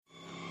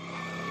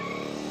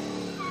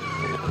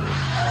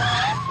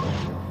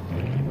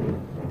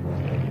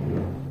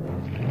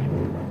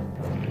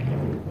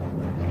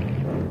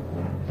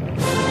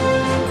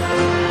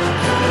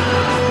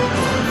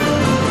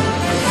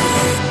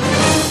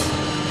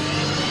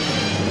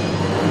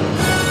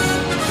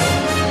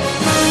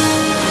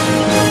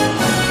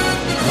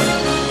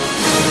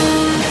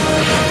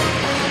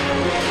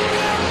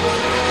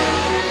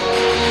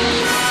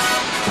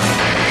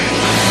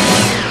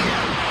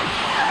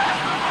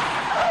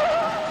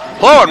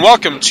Hello and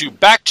welcome to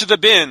Back to the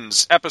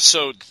Bins,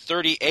 episode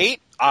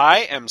 38. I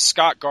am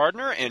Scott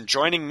Gardner, and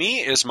joining me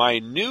is my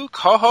new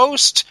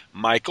co-host,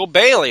 Michael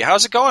Bailey.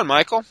 How's it going,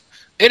 Michael?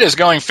 It is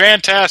going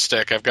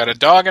fantastic. I've got a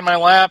dog in my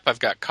lap. I've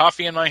got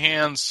coffee in my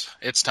hands.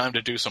 It's time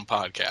to do some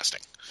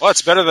podcasting. Well,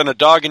 it's better than a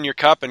dog in your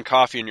cup and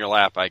coffee in your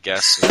lap, I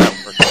guess. So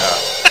that worked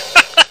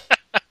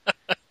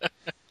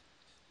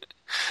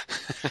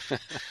out.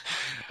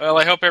 Well,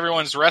 I hope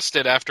everyone's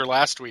rested after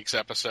last week's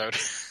episode.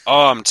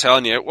 Oh, I'm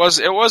telling you, it was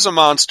a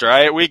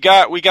monster. We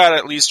got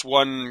at least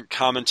one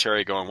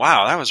commentary going,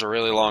 wow, that was a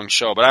really long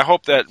show. But I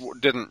hope that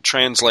didn't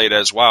translate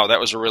as, wow, that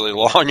was a really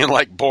long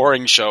and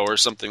boring show or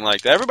something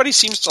like that. Everybody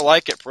seems to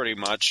like it pretty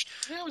much.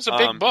 Yeah, it was a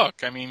big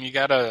book. I mean, you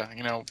gotta,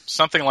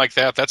 something like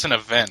that. That's an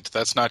event.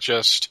 That's not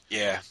just,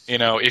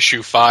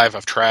 issue 5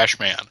 of Trash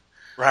Man.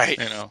 Right.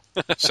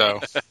 So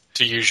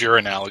to use your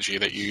analogy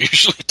that you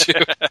usually do.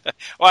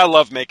 Well, I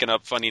love making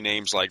up funny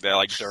names like that,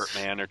 like Dirt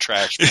Man or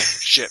Trash Man or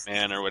Shit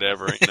Man or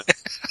whatever.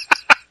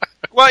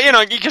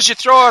 Well, because you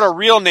throw out a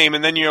real name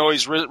and then you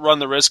always run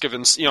the risk of,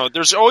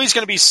 there's always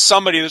going to be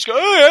somebody that's going,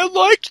 hey, I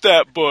liked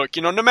that book.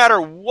 No matter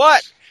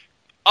what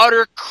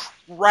utter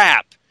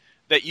crap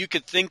that you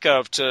could think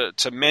of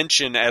to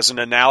mention as an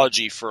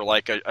analogy for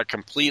a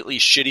completely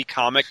shitty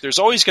comic, there's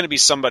always going to be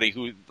somebody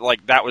who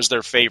that was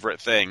their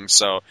favorite thing.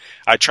 So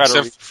I try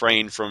to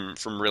refrain from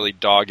really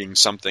dogging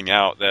something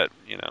out that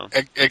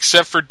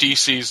Except for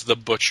DC's The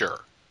Butcher.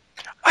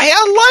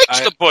 I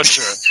liked The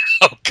Butcher.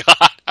 Oh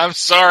God, I'm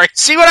sorry.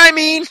 See what I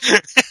mean?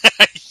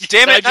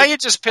 Damn it! Now you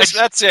just pissed.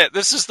 That's it.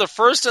 This is the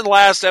first and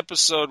last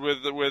episode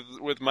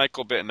with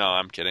Michael Bitt. No,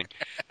 I'm kidding.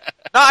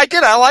 No, I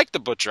did. I like The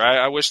Butcher.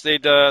 I wish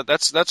they'd.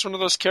 That's one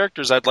of those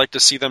characters I'd like to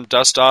see them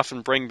dust off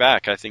and bring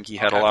back. I think he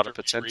had a lot of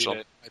potential.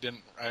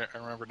 I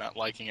remember not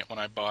liking it when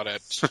I bought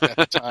it at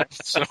the time.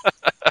 So.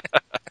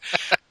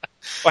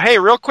 Well, hey,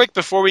 real quick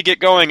before we get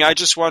going, I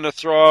just want to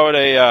throw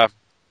out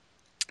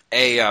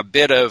a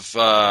bit of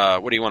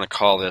what do you want to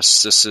call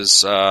this? This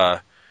is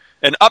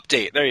an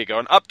update. There you go,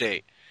 an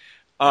update.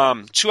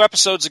 2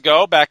 episodes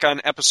ago, back on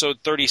episode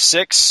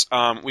 36,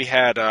 we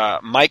had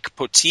Mike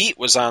Poteet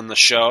was on the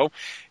show,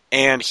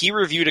 and he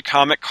reviewed a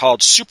comic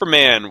called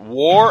Superman: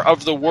 War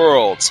of the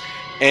Worlds.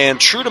 And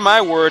true to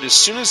my word, as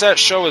soon as that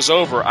show was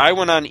over, I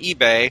went on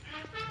eBay.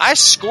 I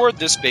scored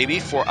this baby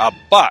for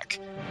 $1.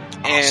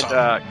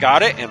 And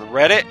got it and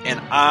read it,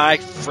 and I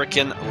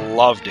freaking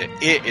loved it.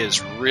 It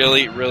is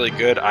really, really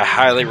good. I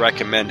highly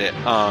recommend it.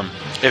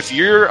 If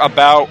you're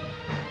about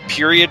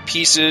period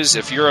pieces,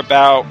 if you're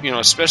about,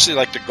 especially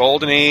the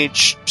Golden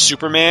Age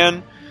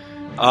Superman,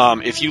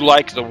 if you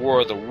like the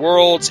War of the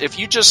Worlds, if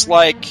you just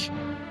like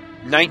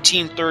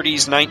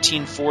 1930s,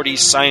 1940s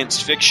science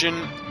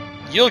fiction,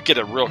 you'll get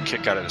a real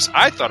kick out of this.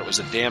 I thought it was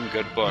a damn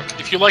good book.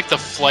 If you like the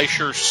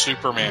Fleischer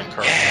Superman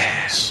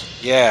cartoons.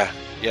 Yeah.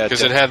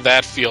 Because it had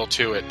that feel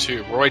to it,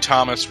 too. Roy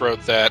Thomas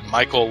wrote that.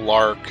 Michael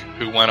Lark,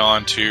 who went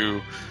on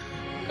to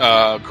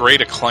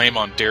great acclaim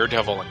on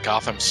Daredevil and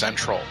Gotham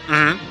Central,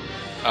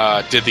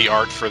 did the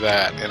art for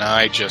that. And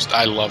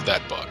I love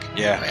that book.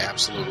 Yeah. I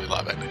absolutely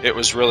love it. It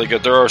was really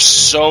good. There are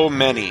so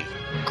many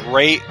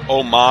great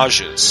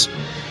homages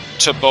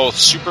to both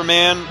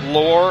Superman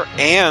lore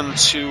and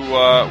to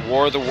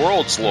War of the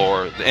Worlds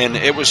lore. And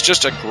it was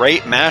just a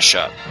great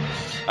mashup.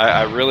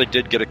 I really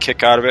did get a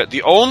kick out of it.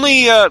 The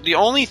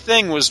only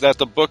thing was that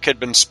the book had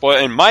been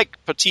spoiled, and Mike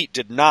Poteet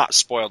did not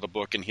spoil the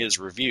book in his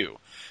review.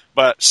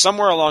 But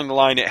somewhere along the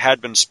line, it had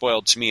been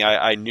spoiled to me.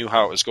 I knew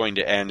how it was going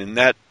to end, and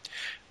that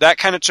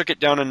kind of took it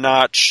down a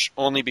notch,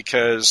 only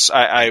because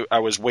I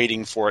was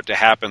waiting for it to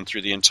happen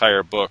through the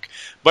entire book.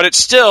 But it's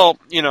still,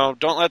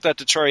 don't let that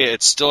deter you.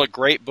 It's still a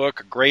great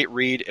book, a great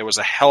read. It was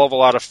a hell of a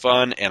lot of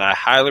fun, and I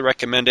highly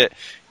recommend it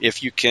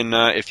if you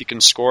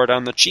can score it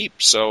on the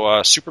cheap.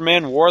 So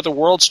Superman: War of the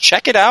Worlds,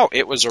 check it out.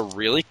 It was a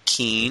really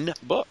keen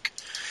book.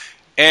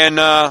 And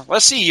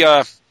let's see,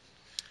 what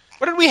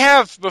did we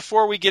have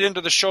before we get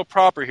into the show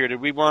proper here? Did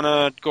we want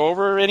to go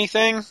over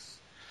anything?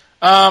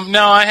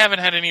 No, I haven't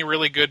had any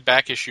really good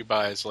back issue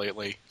buys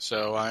lately,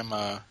 so I'm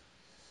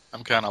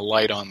kind of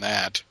light on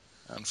that.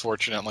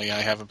 Unfortunately, I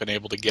haven't been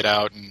able to get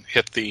out and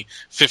hit the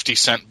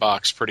 50-cent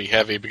box pretty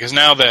heavy, because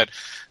now that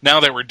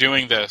we're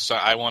doing this,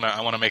 I want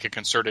to make a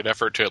concerted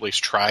effort to at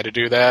least try to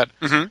do that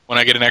when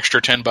I get an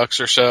extra $10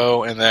 or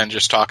so, and then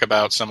just talk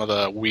about some of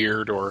the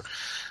weird or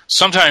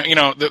sometimes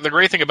the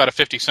great thing about a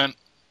 50-cent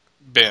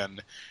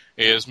bin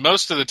is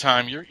most of the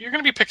time you're going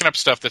to be picking up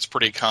stuff that's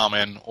pretty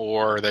common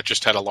or that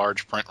just had a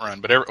large print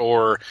run,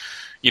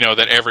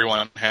 that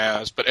everyone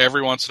has. But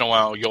every once in a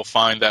while, you'll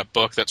find that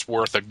book that's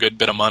worth a good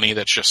bit of money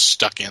that's just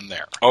stuck in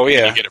there. Oh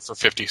yeah, and you get it for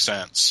 50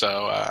 cents. So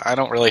I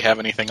don't really have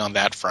anything on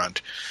that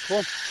front.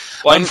 Cool.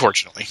 Well,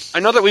 unfortunately, I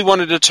know that we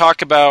wanted to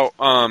talk about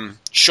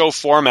show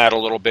format a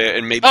little bit,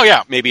 and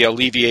maybe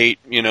alleviate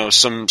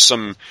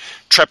some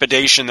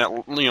trepidation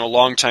that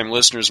longtime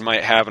listeners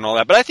might have and all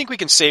that. But I think we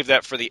can save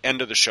that for the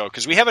end of the show,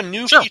 because we have a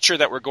new feature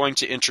that we're going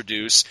to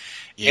introduce.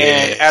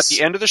 Yes. And at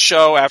the end of the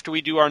show, after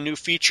we do our new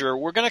feature,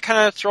 we're going to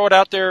kind of throw it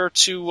out there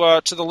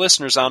to the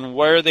listeners on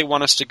where they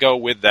want us to go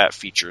with that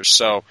feature.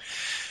 So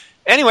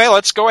Anyway,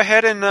 let's go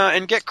ahead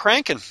and get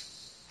cranking.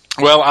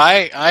 Well,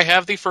 I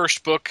have the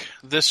first book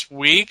this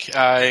week.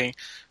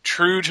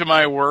 True to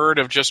my word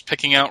of just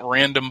picking out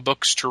random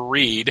books to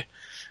read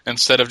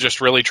instead of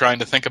just really trying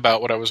to think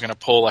about what I was going to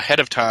pull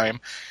ahead of time,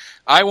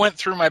 I went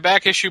through my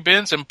back issue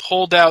bins and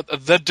pulled out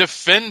The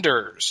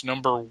Defenders,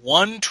 number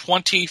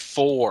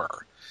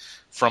 124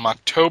 from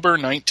October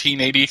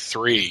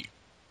 1983.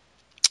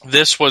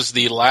 This was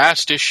the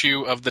last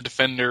issue of The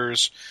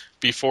Defenders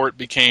before it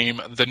became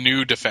The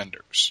New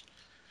Defenders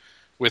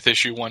with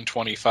issue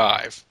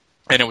 125.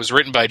 And it was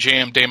written by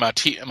J.M.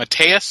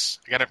 DeMatteis.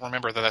 I got to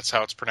remember that that's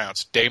how it's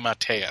pronounced,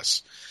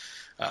 DeMatteis.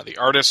 The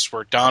artists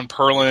were Don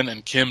Perlin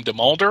and Kim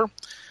DeMulder.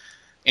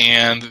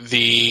 And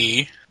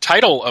the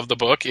title of the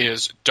book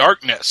is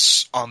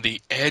Darkness on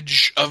the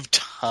Edge of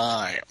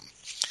Time.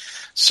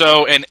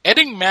 So an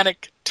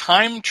enigmatic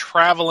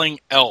time-traveling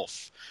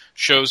elf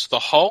shows the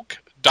Hulk,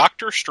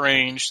 Doctor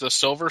Strange, the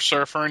Silver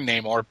Surfer, and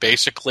Namor,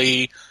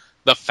 basically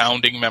the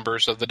founding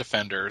members of the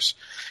Defenders,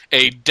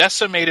 a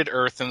decimated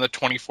Earth in the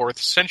 24th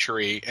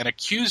century, and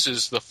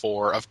accuses the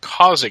Four of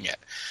causing it.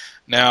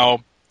 Now,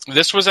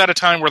 this was at a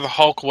time where the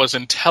Hulk was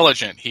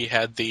intelligent. He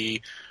had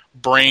the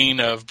brain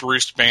of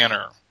Bruce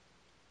Banner.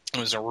 It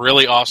was a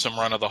really awesome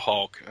run of the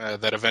Hulk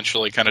that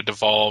eventually kind of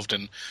devolved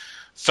and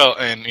fell.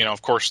 And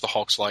of course, the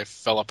Hulk's life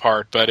fell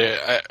apart. But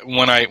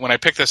when I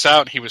picked this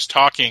out, he was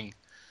talking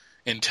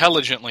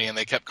intelligently, and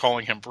they kept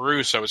calling him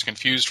Bruce. I was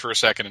confused for a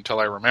second until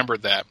I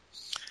remembered that.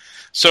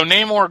 So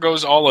Namor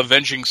goes all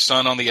avenging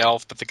son on the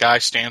elf, but the guy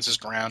stands his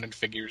ground and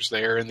figures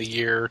there in the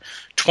year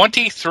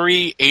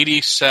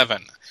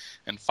 2387,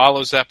 and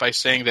follows that by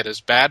saying that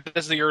as bad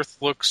as the Earth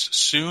looks,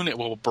 soon it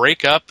will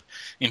break up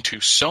into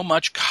so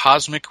much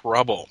cosmic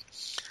rubble.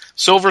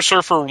 Silver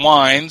Surfer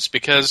whines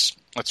because,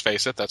 let's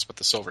face it, that's what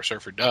the Silver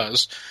Surfer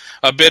does,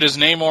 a bit as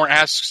Namor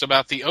asks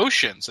about the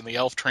oceans, and the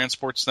elf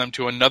transports them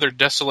to another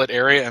desolate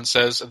area and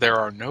says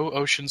there are no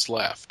oceans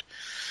left.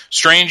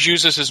 Strange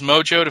uses his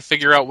mojo to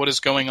figure out what is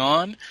going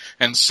on,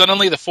 and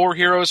suddenly the four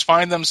heroes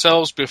find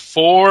themselves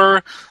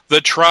before the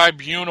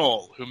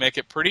Tribunal, who make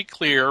it pretty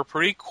clear,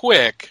 pretty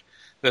quick,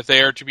 that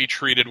they are to be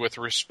treated with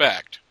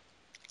respect.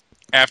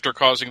 After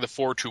causing the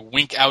Four to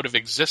wink out of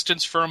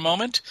existence for a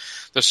moment,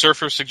 the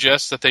Surfer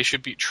suggests that they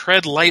should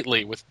tread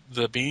lightly with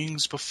the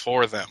beings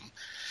before them.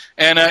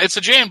 And it's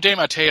a J.M.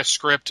 DeMatteis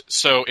script,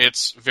 so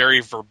it's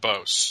very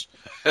verbose.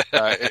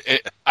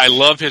 I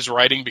love his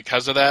writing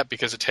because of that,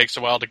 because it takes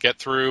a while to get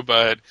through,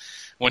 but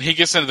when he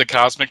gets into the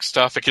cosmic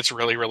stuff, it gets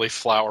really, really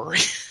flowery.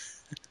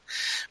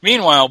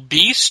 Meanwhile,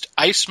 Beast,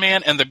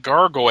 Iceman, and the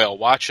Gargoyle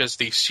watch as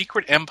the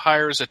Secret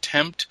Empire's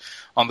attempt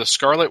on the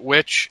Scarlet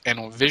Witch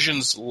and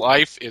Vision's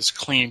life is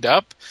cleaned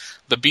up.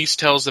 The Beast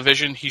tells the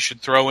Vision he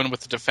should throw in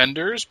with the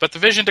Defenders, but the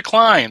Vision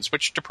declines,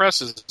 which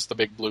depresses the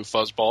big blue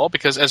fuzzball,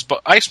 because as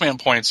Iceman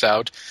points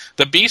out,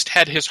 the Beast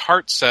had his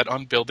heart set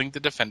on building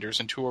the Defenders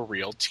into a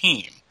real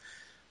team.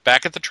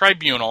 Back at the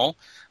Tribunal,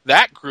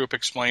 that group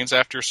explains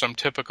after some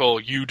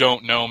typical "you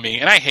don't know me,"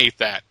 and I hate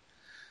that.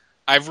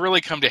 I've really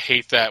come to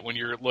hate that when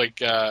you're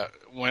like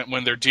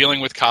when they're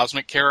dealing with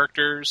cosmic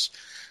characters,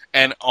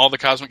 and all the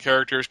cosmic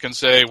characters can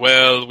say,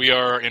 well, we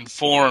are in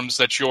forms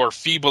that your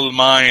feeble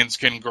minds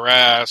can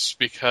grasp,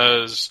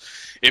 because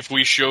if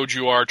we showed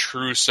you our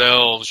true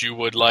selves, you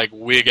would like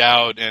wig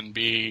out and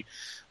be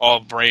all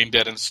brain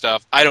dead and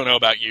stuff. I don't know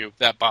about you.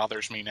 That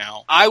bothers me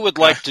now. I would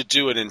like to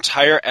do an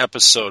entire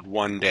episode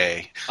one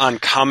day on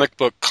comic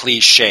book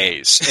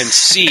cliches and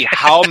see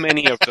how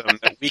many of them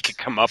that we could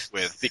come up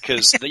with.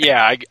 Because,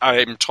 yeah,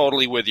 I'm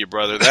totally with you,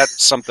 brother.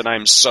 That's something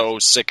I'm so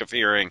sick of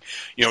hearing.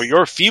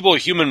 Your feeble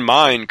human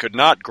mind could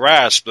not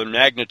grasp the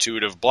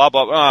magnitude of blah,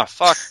 blah, blah.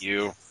 Fuck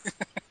you.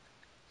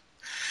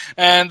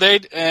 And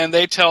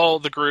they tell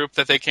the group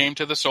that they came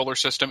to the solar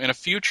system in a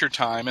future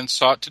time and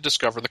sought to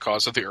discover the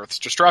cause of the Earth's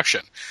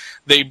destruction.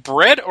 They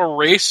bred a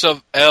race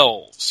of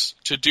elves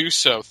to do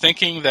so,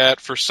 thinking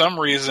that for some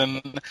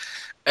reason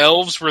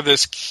elves were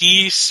this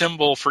key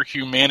symbol for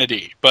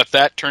humanity, but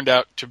that turned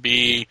out to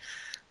be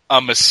a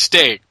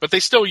mistake. But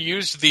they still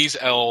used these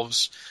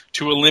elves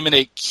to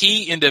eliminate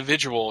key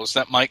individuals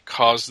that might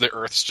cause the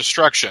Earth's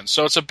destruction.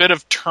 So it's a bit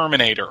of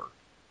Terminator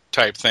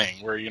type thing,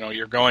 where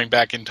you're going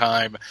back in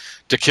time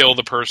to kill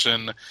the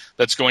person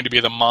that's going to be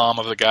the mom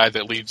of the guy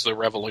that leads the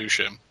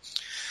revolution.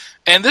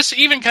 And this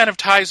even kind of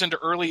ties into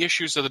early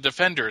issues of the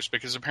Defenders,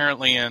 because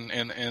apparently in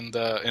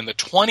the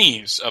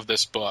 20s of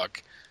this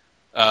book,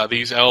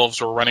 these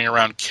elves were running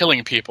around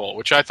killing people,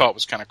 which I thought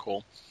was kind of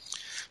cool.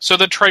 So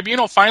the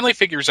Tribunal finally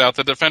figures out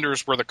the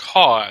Defenders were the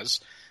cause,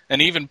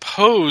 and even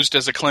posed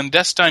as a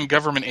clandestine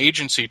government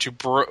agency to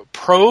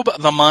probe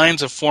the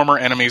minds of former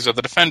enemies of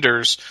the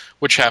Defenders,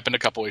 which happened a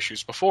couple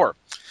issues before.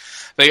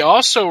 They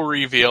also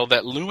reveal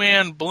that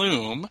Luann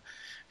Bloom,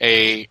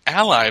 a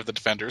ally of the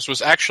Defenders,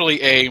 was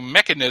actually a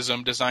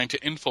mechanism designed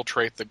to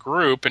infiltrate the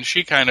group, and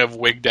she kind of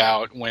wigged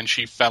out when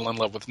she fell in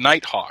love with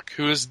Nighthawk,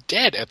 who is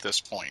dead at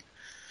this point.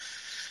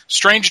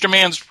 Strange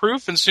demands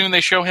proof, and soon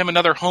they show him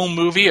another home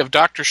movie of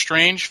Doctor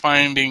Strange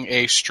finding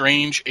a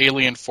strange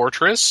alien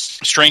fortress.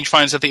 Strange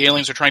finds that the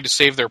aliens are trying to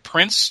save their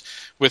prince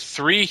with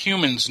 3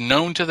 humans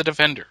known to the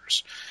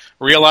Defenders.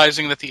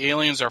 Realizing that the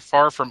aliens are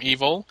far from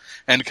evil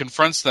and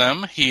confronts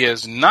them, he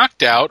is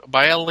knocked out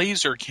by a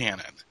laser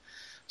cannon.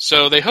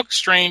 So they hook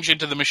Strange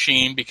into the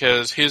machine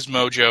because his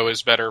mojo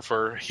is better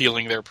for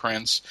healing their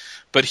prince,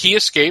 but he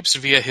escapes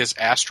via his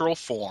astral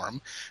form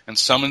and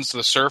summons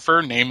the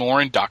Surfer,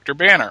 Namor, and Dr.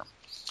 Banner.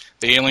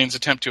 The aliens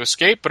attempt to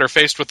escape, but are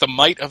faced with the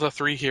might of the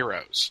 3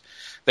 heroes.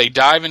 They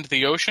dive into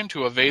the ocean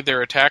to evade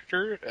their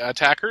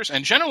attackers,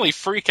 and generally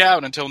freak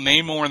out until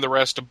Namor and the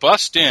rest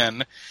bust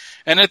in,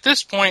 and at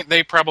this point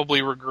they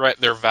probably regret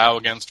their vow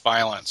against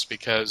violence,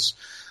 because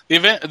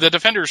the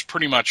Defenders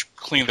pretty much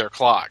clean their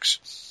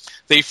clocks.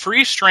 They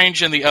free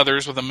Strange and the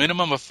others with a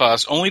minimum of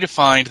fuss, only to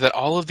find that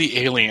all of the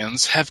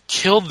aliens have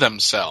killed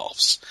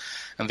themselves.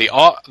 And the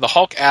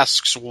Hulk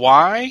asks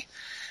why,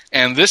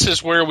 and this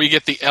is where we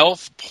get the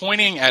elf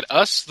pointing at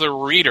us, the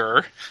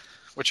reader,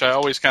 which I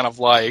always kind of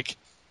like.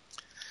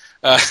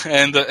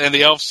 And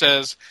the elf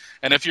says,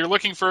 "And if you're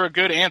looking for a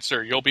good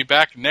answer, you'll be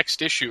back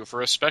next issue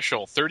for a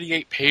special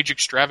 38-page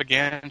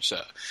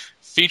extravaganza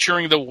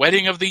featuring the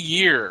wedding of the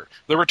year,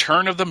 the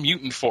return of the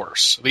mutant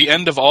force, the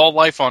end of all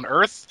life on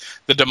Earth,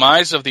 the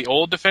demise of the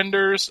old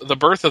Defenders, the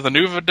birth of the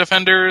new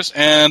Defenders,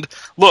 and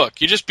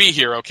look, you just be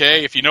here,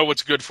 okay, if you know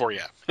what's good for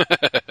you."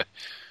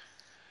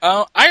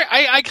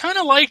 I kind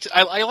of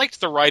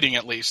liked the writing,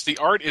 at least. The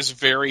art is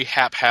very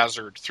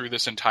haphazard through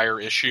this entire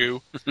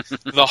issue.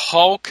 The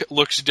Hulk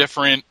looks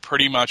different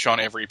pretty much on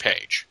every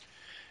page.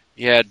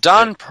 Yeah,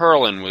 Don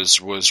Perlin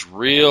was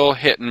real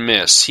hit and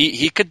miss.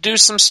 He could do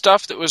some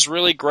stuff that was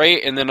really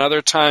great, and then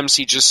other times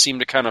he just seemed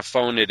to kind of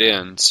phone it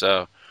in.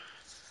 So,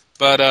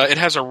 but it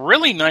has a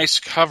really nice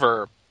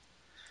cover.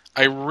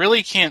 I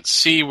really can't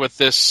see what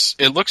this...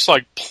 It looks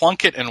like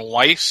Plunkett and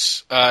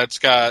Weiss. It's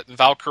got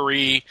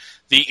Valkyrie,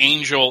 the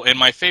Angel, and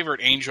my favorite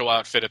Angel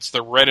outfit. It's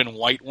the red and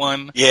white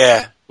one.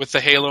 Yeah, with the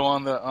halo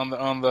on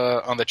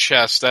the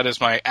chest. That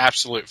is my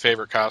absolute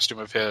favorite costume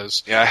of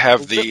his. Yeah, I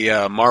have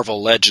the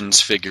Marvel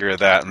Legends figure of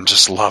that and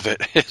just love it.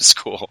 It's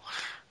cool.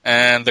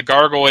 And the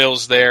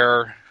gargoyles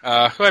there,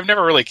 who I've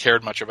never really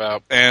cared much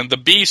about, and the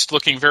Beast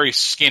looking very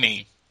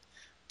skinny.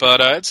 But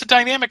it's a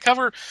dynamic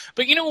cover.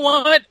 But you know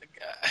what?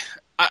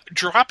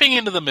 Dropping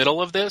into the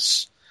middle of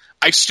this,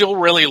 I still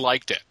really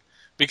liked it,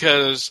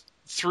 because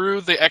through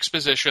the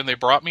exposition, they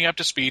brought me up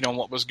to speed on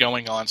what was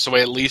going on, so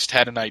I at least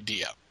had an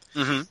idea.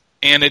 Mm-hmm.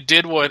 And it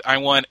did what I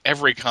want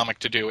every comic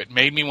to do. It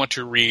made me want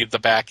to read the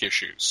back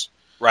issues.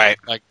 Right.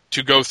 Like,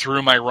 to go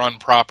through my run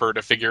proper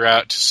to figure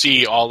out, to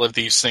see all of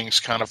these things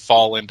kind of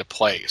fall into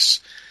place.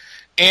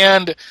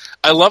 And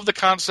I love the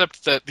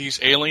concept that these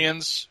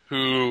aliens,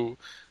 who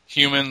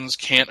humans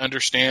can't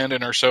understand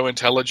and are so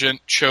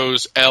intelligent,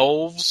 chose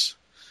elves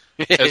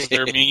as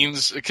their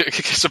means,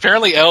 because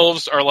apparently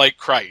elves are like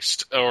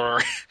Christ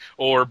or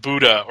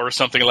Buddha or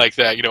something like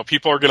that. You know,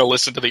 people are going to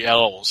listen to the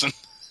elves, and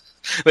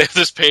they have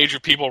this page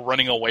of people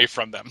running away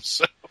from them.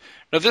 So.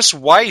 Now, this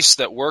Weiss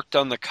that worked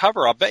on the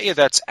cover, I'll bet you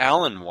that's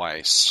Alan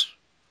Weiss.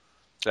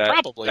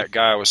 Probably. That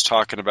guy I was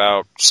talking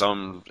about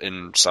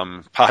in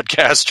some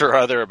podcast or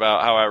other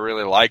about how I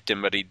really liked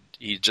him, but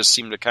he just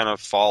seemed to kind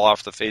of fall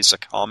off the face of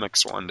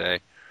comics one day.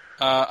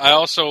 I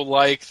also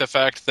like the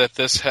fact that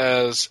this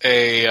has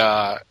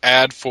a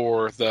ad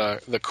for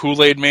the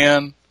Kool-Aid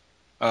Man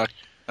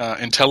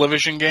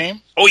Intellivision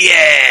game. Oh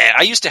yeah,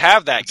 I used to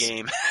have that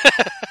game.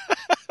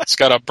 It's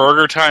got a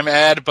Burger Time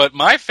ad, but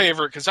my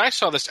favorite, because I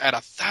saw this ad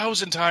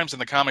 1,000 times in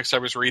the comics I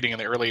was reading in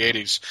the early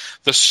 80s,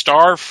 the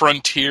Star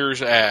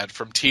Frontiers ad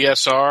from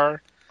TSR.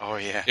 Oh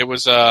yeah, it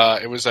was a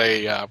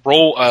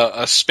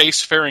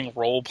spacefaring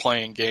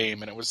role-playing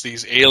game, and it was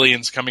these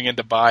aliens coming in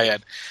to buy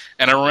it.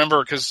 And I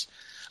remember, because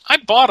I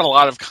bought a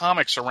lot of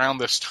comics around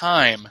this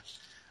time.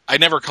 I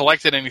never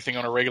collected anything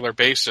on a regular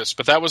basis,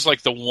 but that was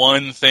like the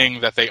one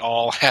thing that they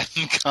all had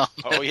in common.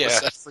 Oh yeah,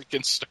 was that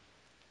freaking story.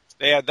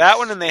 They had that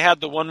one, and they had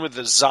the one with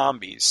the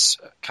zombies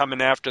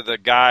coming after the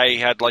guy. He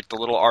had like the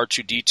little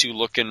R2-D2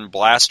 looking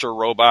blaster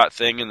robot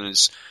thing, and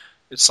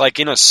it's like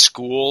in a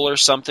school or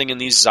something,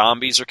 and these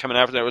zombies are coming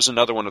after. There was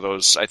another one of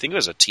those. I think it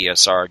was a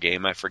TSR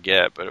game. I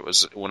forget, but it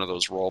was one of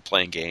those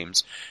role-playing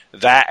games.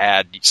 That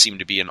ad seemed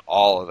to be in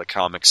all of the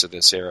comics of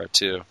this era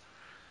too.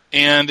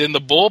 And in the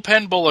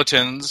bullpen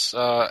bulletins,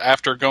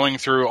 after going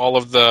through all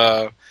of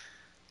the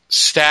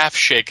staff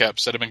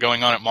shakeups that have been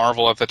going on at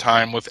Marvel at the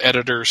time, with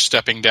editors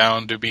stepping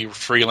down to be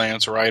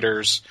freelance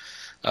writers,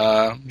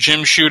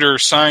 Jim Shooter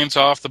signs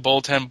off the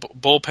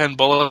bullpen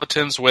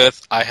bulletins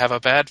with, "I have a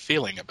bad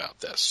feeling about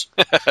this."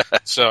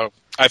 So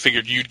I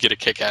figured you'd get a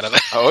kick out of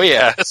that. Oh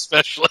yeah,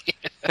 especially.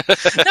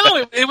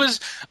 No, it was.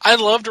 I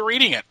loved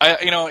reading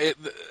it.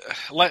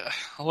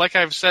 Like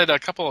I've said a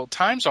couple of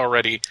times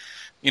already.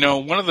 You know,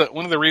 one of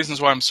the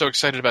reasons why I'm so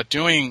excited about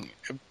doing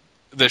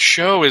the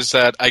show is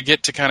that I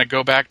get to kind of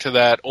go back to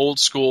that old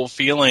school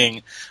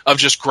feeling of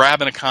just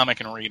grabbing a comic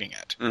and reading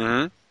it.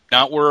 Mm-hmm.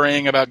 not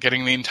worrying about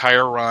getting the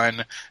entire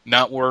run,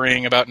 not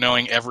worrying about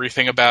knowing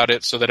everything about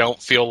it so that I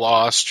don't feel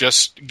lost,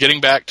 just getting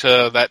back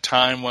to that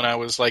time when I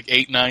was like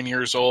 8, 9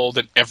 years old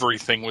and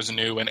everything was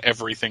new and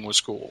everything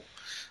was cool.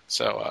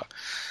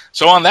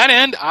 So on that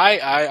end,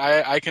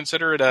 I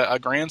consider it a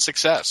grand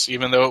success,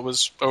 even though it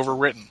was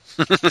overwritten.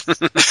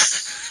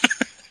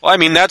 Well, I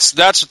mean, that's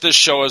what this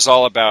show is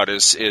all about,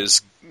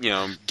 is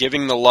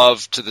giving the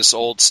love to this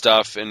old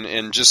stuff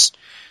and just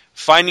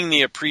finding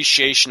the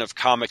appreciation of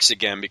comics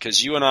again,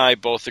 because you and I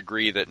both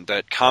agree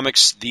that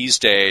comics these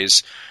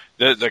days,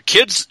 the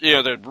kids,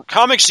 the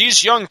comics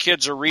these young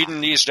kids are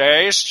reading these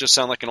days, just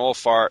sound like an old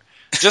fart.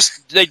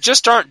 They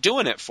just aren't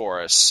doing it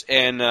for us.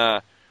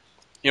 And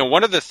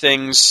one of the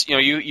things,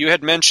 you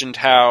had mentioned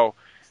how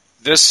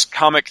this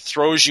comic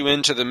throws you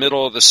into the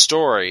middle of the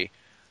story,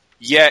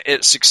 yet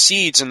it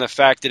succeeds in the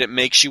fact that it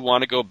makes you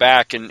want to go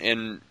back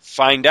and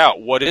find out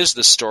what is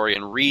the story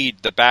and read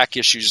the back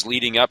issues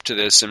leading up to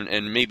this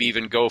and maybe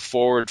even go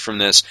forward from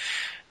this.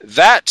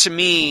 That, to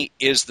me,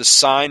 is the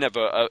sign of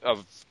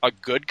a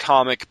good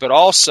comic, but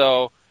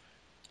also,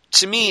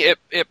 to me,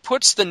 it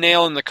puts the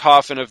nail in the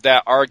coffin of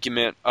that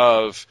argument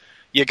of,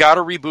 you got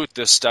to reboot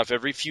this stuff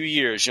every few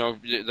years.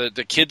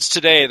 The kids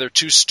today, they're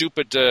too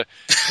stupid to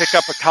pick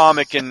up a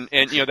comic and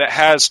that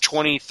has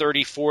 20,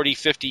 30, 40,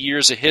 50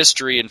 years of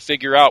history and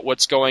figure out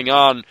what's going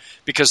on,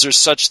 because there's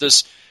such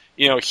this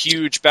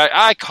huge back.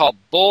 I call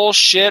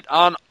bullshit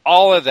on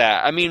all of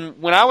that. I mean,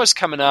 when I was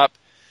coming up,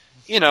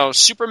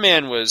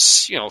 Superman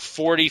was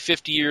 40,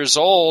 50 years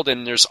old,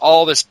 and there's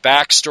all this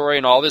backstory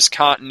and all this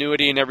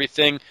continuity and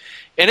everything.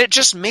 And it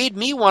just made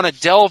me want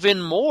to delve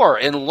in more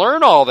and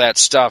learn all that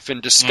stuff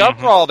and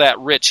discover all that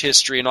rich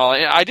history and all.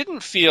 And I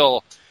didn't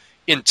feel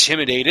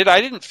intimidated.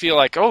 I didn't feel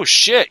like, oh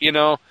shit,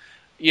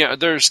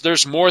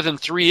 there's more than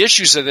 3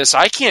 issues of this.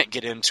 I can't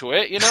get into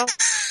it.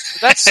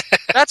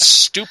 That's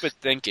stupid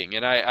thinking,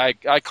 and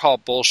I call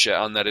bullshit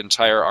on that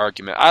entire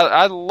argument.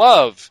 I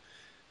love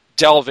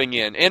delving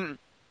in, and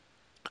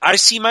I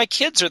see my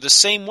kids are the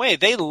same way.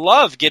 They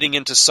love getting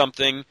into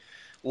something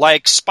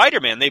like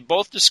Spider-Man. They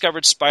both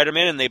discovered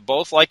Spider-Man, and they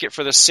both like it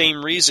for the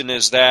same reason,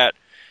 is that,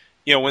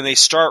 when they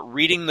start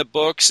reading the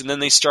books and then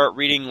they start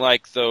reading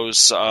like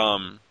those,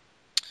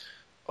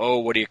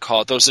 what do you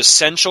call it? Those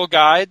essential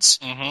guides,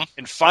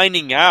 and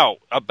finding out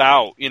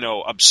about,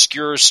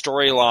 obscure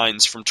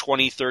storylines from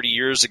 20, 30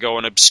 years ago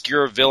and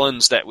obscure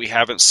villains that we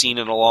haven't seen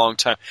in a long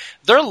time.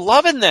 They're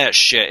loving that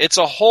shit. It's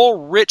a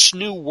whole rich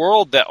new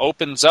world that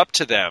opens up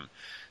to them.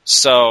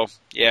 So,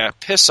 yeah,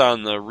 piss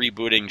on the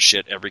rebooting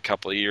shit every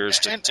couple of years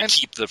to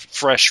keep the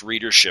fresh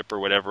readership or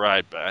whatever.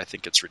 I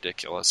think it's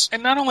ridiculous.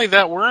 And not only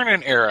that, we're in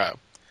an era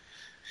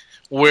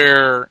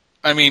where,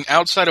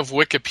 outside of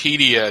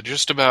Wikipedia,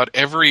 just about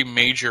every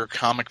major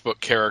comic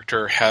book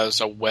character has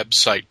a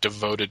website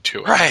devoted to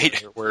it.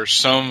 Right. Where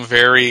some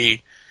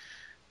very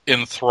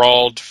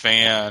enthralled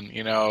fan,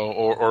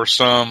 or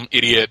some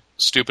idiot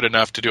stupid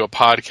enough to do a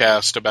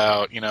podcast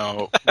about,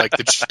 like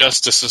the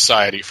Justice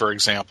Society, for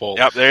example.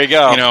 Yep, there you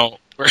go.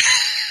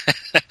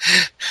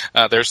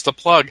 There's the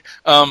plug.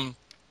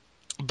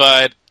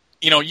 But,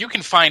 you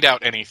can find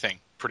out anything,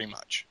 pretty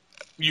much.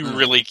 You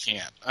really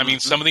can.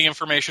 Some of the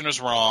information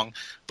is wrong,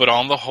 but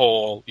on the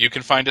whole, you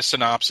can find a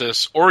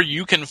synopsis, or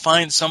you can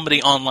find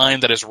somebody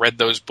online that has read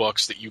those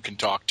books that you can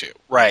talk to.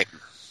 Right.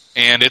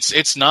 And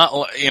it's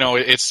not,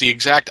 it's the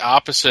exact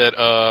opposite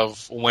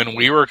of when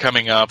we were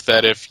coming up,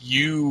 that if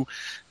you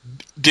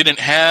didn't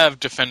have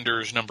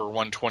Defenders number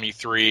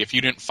 123, if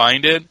you didn't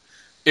find it,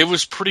 it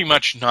was pretty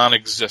much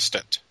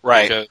non-existent.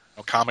 Right. Because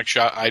comic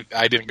shop,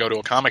 I didn't go to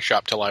a comic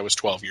shop till I was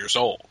 12 years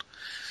old.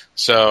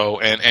 So,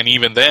 and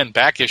even then,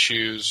 back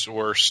issues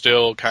were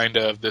still kind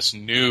of this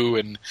new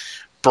and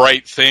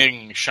bright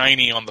thing,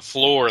 shiny on the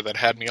floor that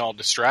had me all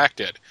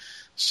distracted.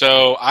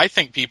 So I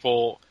think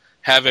people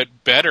have it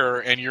better,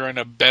 and you're in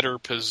a better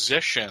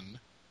position.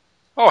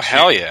 Oh,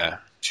 hell yeah.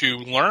 To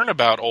learn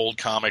about old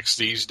comics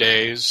these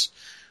days,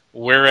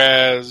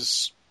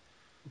 whereas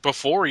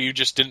before you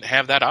just didn't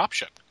have that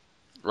option.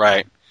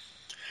 Right.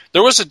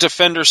 There was a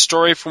Defender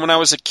story from when I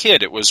was a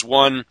kid. It was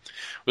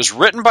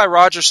written by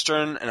Roger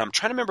Stern, and I'm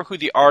trying to remember who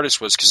the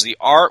artist was, because the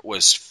art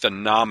was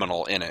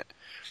phenomenal in it.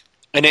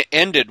 And it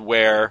ended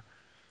where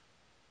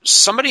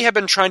somebody had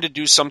been trying to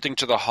do something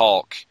to the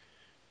Hulk,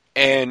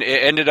 and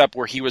it ended up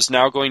where he was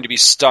now going to be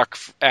stuck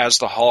as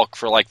the Hulk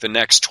for like the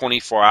next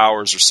 24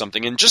 hours or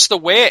something. And just the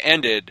way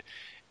it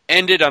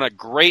ended on a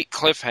great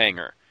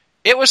cliffhanger.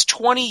 It was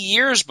 20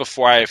 years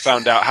before I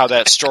found out how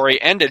that story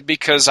ended,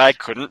 because I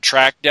couldn't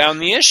track down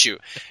the issue.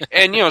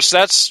 And, so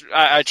that's,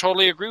 I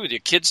totally agree with you.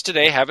 Kids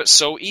today have it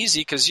so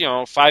easy because,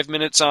 5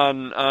 minutes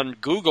on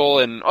Google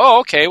and,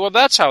 okay, well,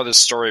 that's how this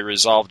story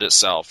resolved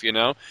itself,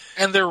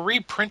 And they're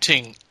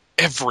reprinting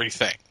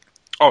everything.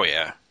 Oh,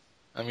 yeah.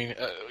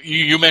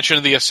 You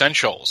mentioned the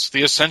Essentials.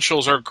 The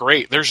Essentials are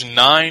great. There's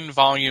 9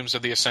 volumes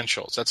of the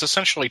Essentials. That's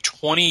essentially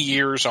 20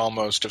 years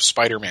almost of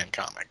Spider-Man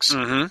comics.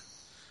 Mm-hmm.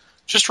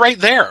 Just right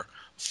there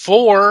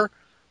for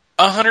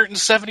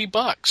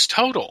 $170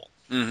 total.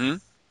 Mm-hmm.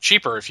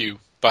 Cheaper if you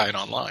buy it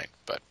online,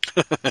 but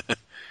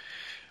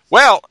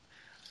well,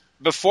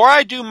 before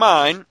I do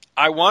mine,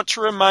 I want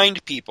to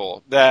remind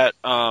people that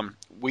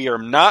we are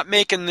not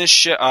making this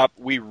shit up.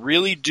 We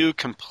really do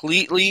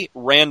completely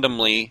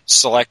randomly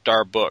select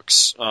our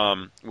books.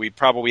 We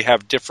probably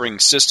have differing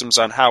systems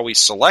on how we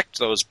select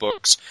those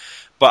books,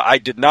 but I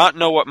did not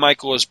know what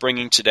Michael was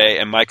bringing today,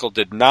 and Michael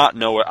did not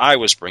know what I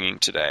was bringing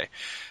today.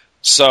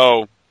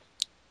 So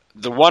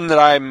the one that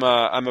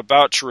I'm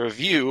about to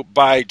review,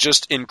 by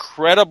just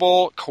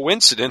incredible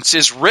coincidence,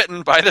 is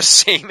written by the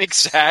same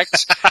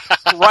exact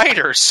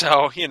writer.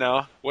 So,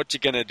 what you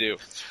gonna do?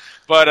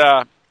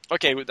 But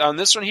okay, on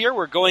this one here,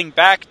 we're going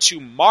back to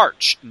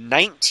March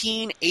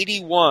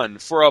 1981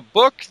 for a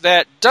book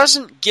that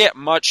doesn't get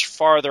much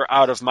farther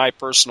out of my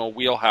personal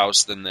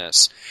wheelhouse than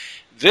this.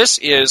 This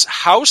is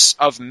House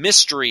of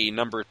Mystery,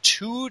 number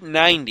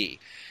 290.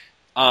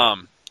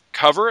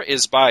 Cover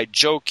is by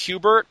Joe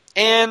Kubert,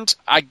 and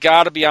I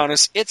gotta be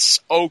honest, it's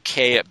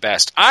okay at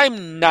best.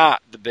 I'm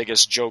not the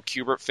biggest Joe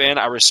Kubert fan.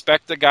 I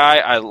respect the guy.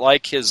 I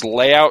like his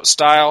layout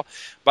style,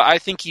 but I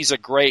think he's a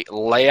great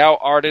layout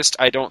artist.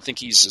 I don't think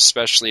he's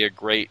especially a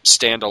great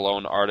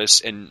standalone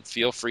artist, and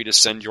feel free to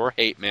send your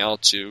hate mail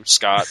to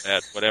Scott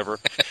at whatever.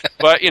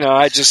 But,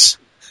 it's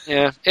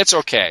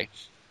okay.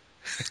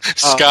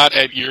 Scott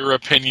at your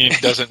opinion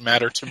doesn't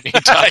matter to me.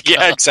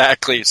 Yeah,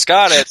 exactly.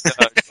 Scott at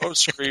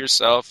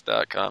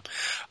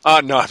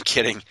GoScrewYourself.com. No, I'm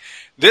kidding.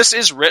 This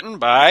is written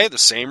by the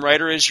same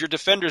writer as your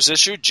Defenders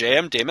issue,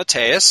 J.M.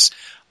 DeMatteis.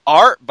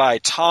 Art by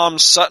Tom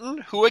Sutton,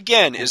 who,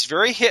 again, is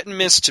very hit and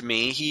miss to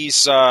me.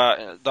 He's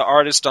the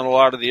artist on a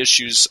lot of the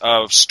issues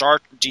of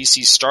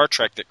DC's Star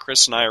Trek that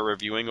Chris and I are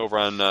reviewing over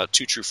on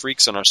Two True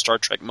Freaks on our Star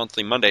Trek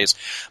Monthly Mondays.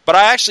 But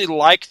I actually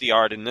like the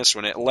art in this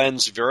one. It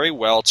lends very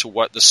well to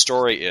what the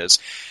story is.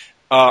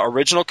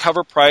 Original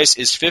cover price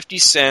is 50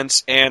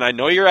 cents, and I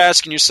know you're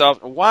asking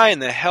yourself, why in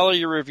the hell are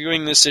you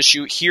reviewing this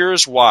issue?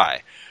 Here's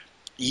why.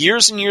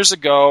 Years and years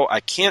ago, I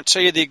can't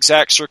tell you the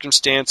exact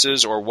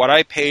circumstances or what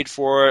I paid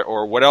for it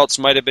or what else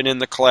might have been in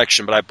the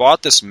collection, but I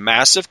bought this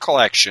massive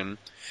collection,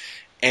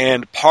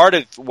 and part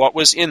of what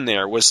was in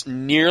there was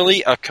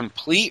nearly a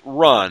complete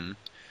run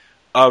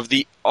of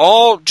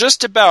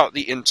just about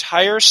the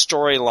entire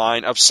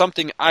storyline of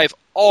something I've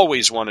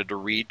always wanted to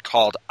read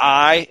called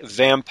I,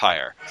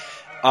 Vampire.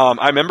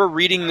 I remember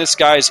reading this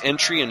guy's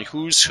entry in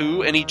Who's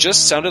Who, and he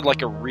just sounded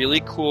like a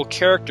really cool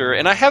character,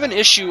 and I have an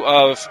issue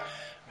of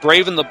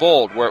Brave and the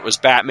Bold, where it was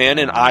Batman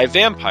and I,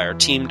 Vampire,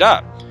 teamed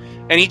up.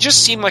 And he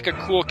just seemed like a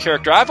cool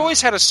character. I've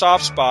always had a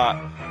soft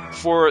spot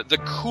for the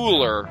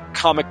cooler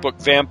comic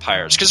book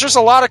vampires, because there's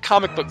a lot of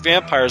comic book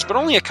vampires, but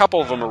only a couple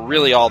of them are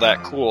really all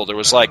that cool. There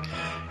was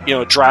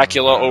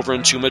Dracula over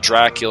in Tomb of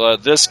Dracula,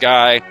 this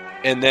guy,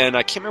 and then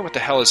I can't remember what the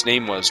hell his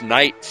name was,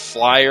 Night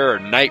Flyer or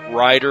Night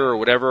Rider or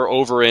whatever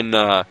over in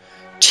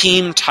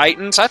Team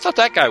Titans. I thought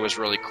that guy was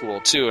really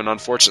cool too, and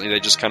unfortunately they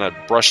just kind of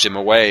brushed him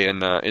away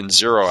in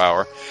Zero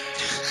Hour.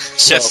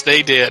 So, yes,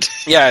 they did.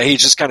 Yeah, he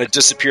just kind of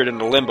disappeared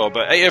into limbo.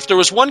 But if there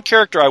was one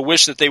character I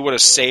wish that they would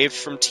have saved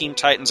from Teen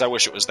Titans, I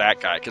wish it was that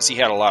guy, because he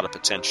had a lot of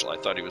potential. I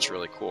thought he was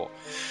really cool.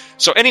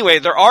 So anyway,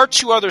 there are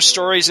two other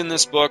stories in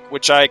this book,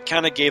 which I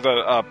kind of gave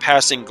a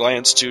passing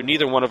glance to.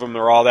 Neither one of them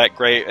are all that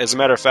great. As a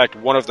matter of fact,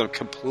 one of them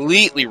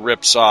completely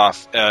rips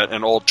off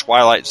an old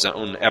Twilight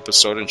Zone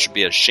episode and should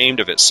be ashamed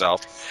of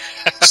itself.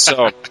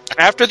 So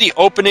after the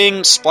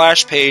opening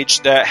splash page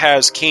that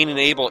has Cain and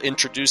Abel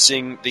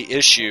introducing the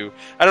issue,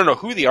 I don't know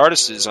who the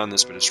artist is on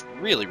this, but it's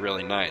really,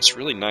 really nice.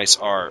 Really nice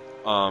art.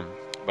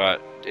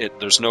 But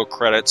there's no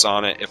credits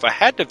on it. If I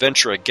had to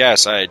venture a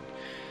guess, I'd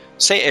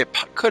say it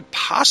could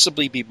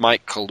possibly be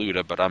Mike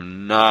Kaluta, but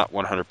I'm not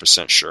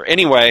 100% sure.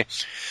 Anyway,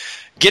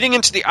 getting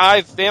into the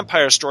I,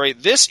 Vampire story,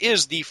 this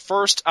is the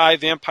first I,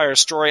 Vampire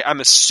story. I'm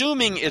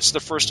assuming it's the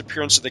first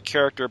appearance of the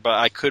character, but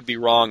I could be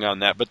wrong on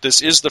that. But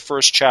this is the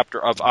first chapter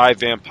of I,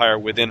 Vampire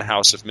within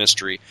House of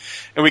Mystery.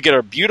 And we get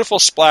a beautiful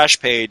splash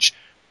page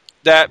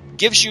that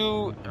gives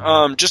you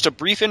just a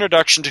brief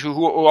introduction to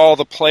who all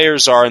the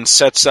players are and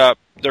sets up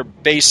their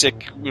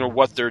basic,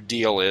 what their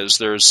deal is.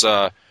 There's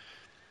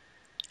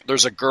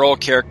a girl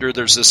character,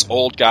 there's this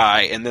old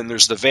guy, and then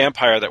there's the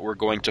vampire that we're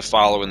going to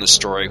follow in the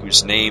story,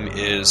 whose name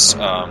is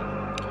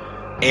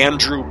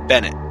Andrew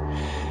Bennett.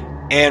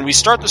 And we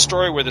start the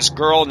story where this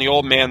girl and the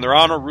old man, they're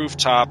on a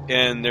rooftop,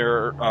 and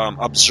they're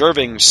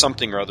observing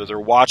something or other. They're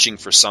watching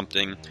for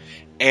something,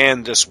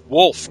 and this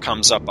wolf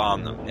comes up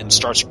on them and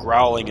starts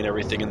growling and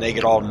everything, and they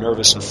get all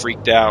nervous and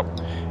freaked out.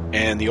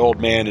 And the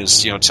old man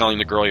is, telling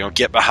the girl,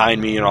 get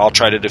behind me, I'll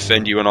try to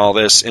defend you and all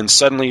this. And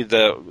suddenly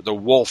the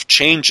wolf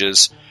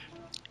changes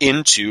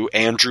into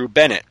Andrew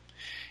Bennett.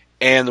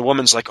 And the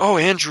woman's like, "Oh,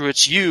 Andrew,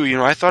 it's you.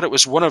 I thought it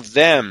was one of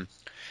them."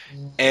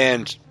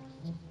 And,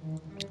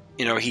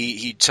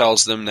 he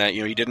tells them that,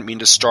 he didn't mean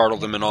to startle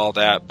them and all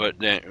that, but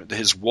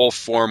his wolf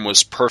form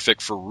was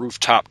perfect for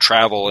rooftop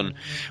travel. And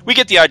we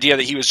get the idea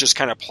that he was just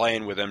kind of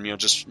playing with them,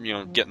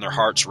 getting their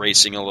hearts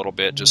racing a little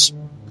bit, just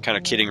kind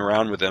of kidding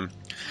around with them.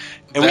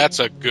 And that's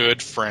a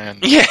good friend.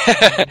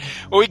 Yeah.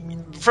 Well,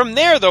 from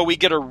there, though, we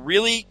get a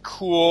really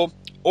cool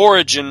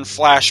origin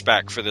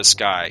flashback for this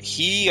guy.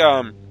 He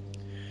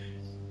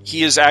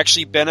he has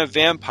actually been a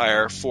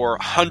vampire for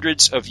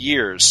hundreds of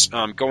years,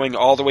 going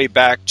all the way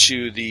back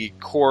to the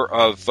court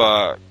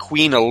of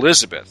Queen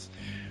Elizabeth,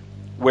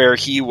 where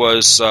he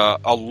was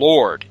a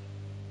lord,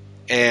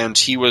 and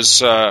he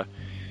was a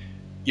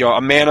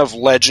man of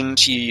legend.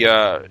 He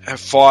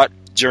fought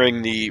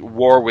during the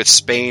war with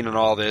Spain and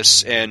all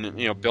this, and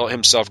built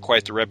himself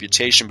quite the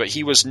reputation. But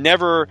he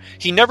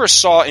never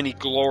saw any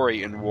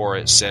glory in war.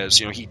 It says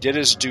he did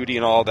his duty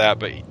and all that,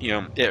 but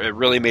it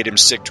really made him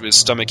sick to his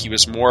stomach. He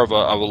was more of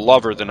a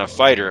lover than a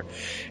fighter.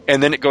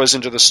 And then it goes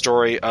into the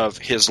story of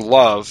his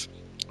love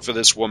for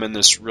this woman,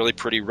 this really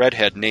pretty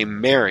redhead named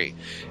Mary,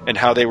 and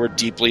how they were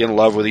deeply in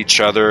love with each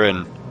other,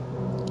 and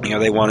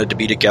they wanted to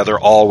be together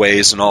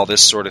always and all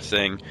this sort of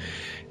thing.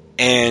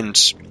 And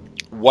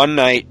one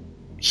night,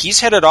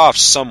 he's headed off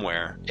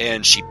somewhere,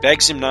 and she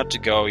begs him not to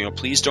go.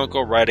 Please don't go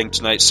riding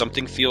tonight.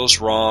 Something feels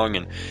wrong.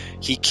 And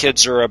he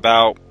kids her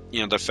about,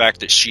 the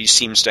fact that she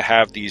seems to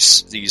have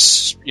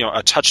these,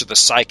 a touch of the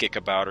psychic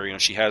about her.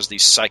 She has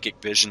these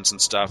psychic visions and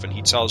stuff. And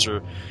he tells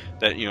her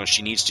that,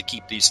 she needs to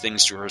keep these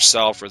things to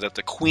herself, or that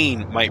the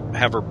queen might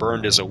have her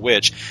burned as a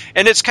witch.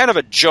 And it's kind of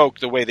a joke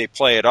the way they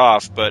play it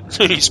off, but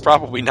he's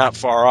probably not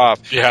far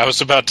off. Yeah, I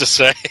was about to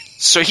say.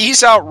 So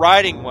he's out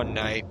riding one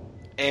night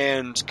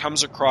and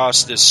comes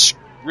across this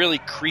really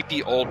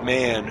creepy old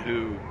man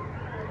who,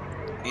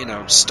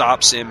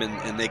 stops him,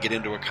 and they get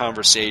into a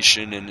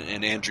conversation,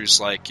 and Andrew's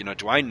like,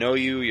 do I know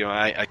you?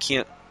 I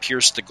can't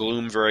pierce the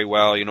gloom very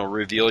well,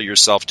 reveal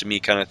yourself to me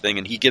kind of thing.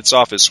 And he gets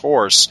off his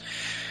horse,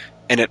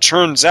 and it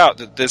turns out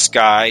that this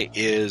guy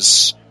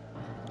is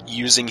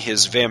using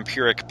his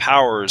vampiric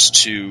powers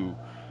to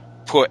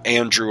put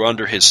Andrew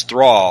under his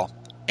thrall,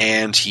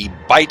 and he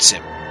bites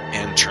him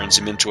and turns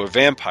him into a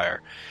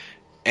vampire.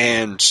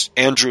 And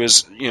Andrew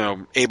is,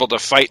 able to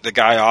fight the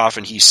guy off,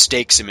 and he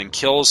stakes him and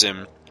kills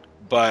him,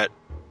 but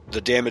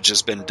the damage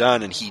has been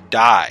done, and he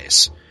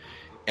dies.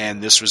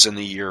 And this was in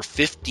the year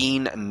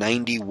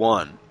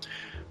 1591.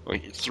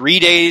 3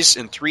 days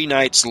and 3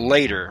 nights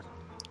later,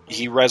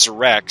 he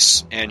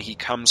resurrects, and he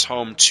comes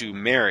home to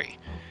Mary.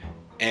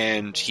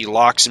 And he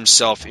locks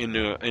himself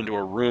into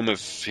a room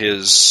of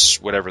his,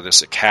 whatever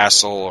this, a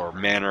castle or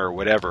manor or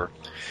whatever.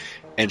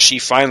 And she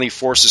finally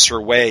forces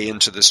her way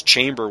into this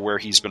chamber where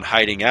he's been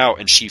hiding out,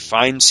 and she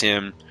finds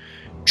him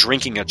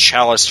drinking a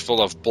chalice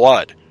full of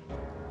blood.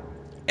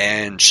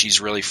 And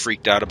she's really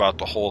freaked out about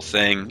the whole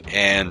thing,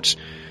 and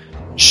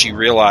she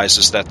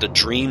realizes that the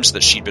dreams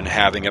that she'd been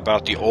having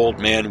about the old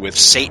man with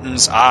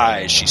Satan's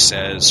eyes, she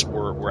says,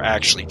 were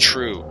actually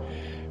true.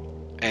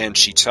 And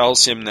she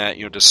tells him that,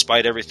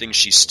 despite everything,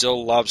 she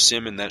still loves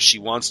him, and that she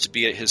wants to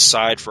be at his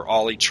side for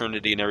all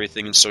eternity and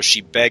everything. And so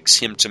she begs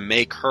him to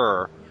make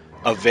her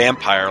a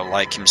vampire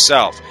like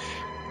himself.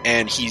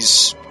 And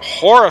he's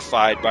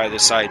horrified by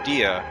this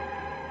idea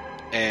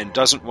and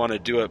doesn't want to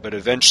do it, but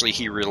eventually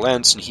he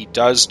relents and he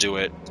does do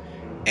it.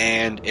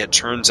 And it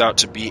turns out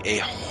to be a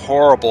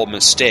horrible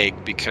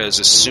mistake,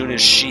 because as soon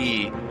as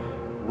she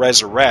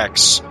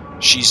resurrects,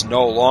 she's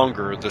no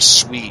longer the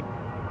sweet,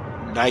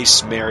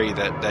 nice Mary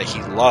that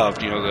he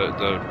loved,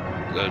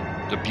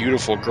 the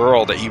beautiful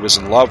girl that he was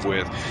in love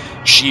with.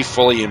 She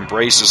fully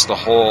embraces the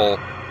whole,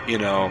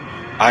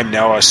 I'm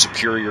now a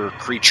superior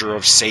creature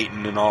of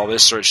Satan and all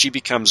this sort. She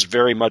becomes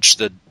very much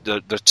the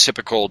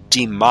typical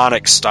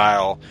demonic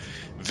style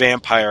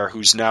vampire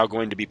who's now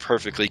going to be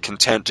perfectly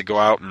content to go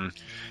out and,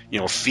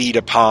 feed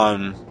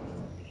upon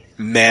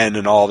men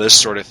and all this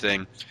sort of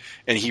thing.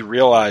 And he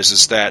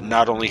realizes that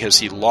not only has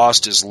he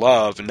lost his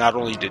love, and not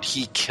only did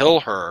he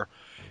kill her,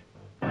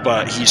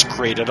 but he's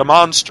created a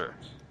monster.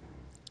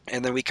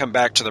 And then we come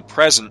back to the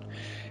present,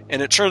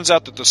 and it turns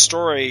out that the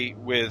story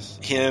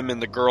with him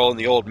and the girl and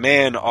the old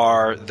man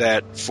are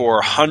that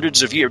for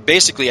hundreds of years,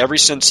 basically ever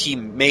since he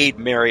made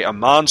Mary a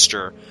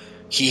monster,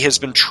 he has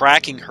been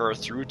tracking her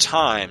through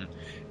time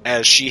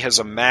as she has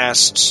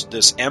amassed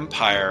this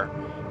empire,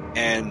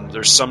 and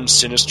there's some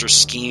sinister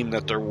scheme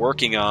that they're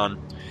working on.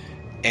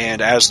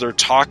 And as they're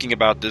talking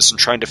about this and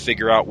trying to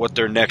figure out what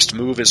their next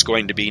move is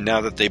going to be,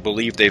 now that they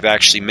believe they've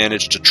actually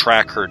managed to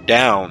track her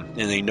down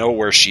and they know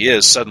where she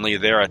is, suddenly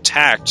they're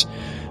attacked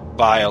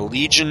by a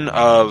legion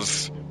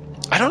of...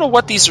 I don't know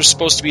what these are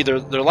supposed to be. They're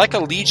like a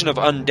legion of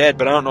undead,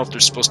 but I don't know if they're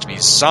supposed to be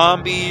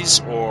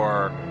zombies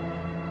or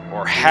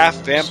half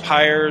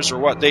vampires or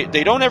what.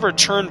 They don't ever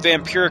turn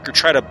vampiric or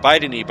try to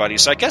bite anybody,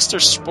 so I guess they're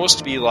supposed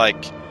to be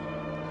like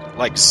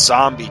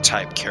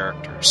zombie-type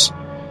characters.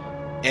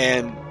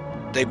 And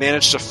they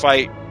managed to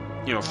fight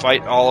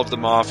all of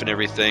them off and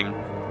everything.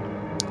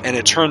 And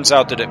it turns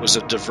out that it was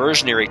a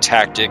diversionary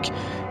tactic,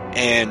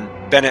 and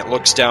Bennett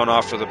looks down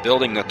off of the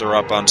building that they're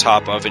up on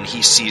top of, and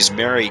he sees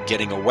Mary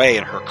getting away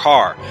in her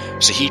car.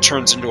 So he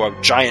turns into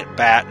a giant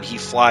bat, and he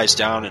flies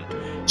down,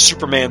 and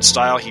Superman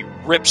style, he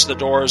rips the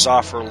doors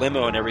off her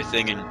limo and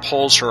everything and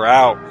pulls her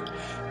out.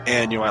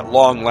 And, at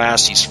long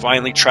last, he's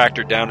finally tracked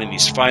her down, and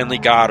he's finally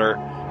got her.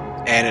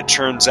 And it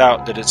turns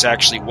out that it's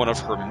actually one of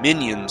her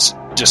minions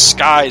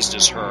disguised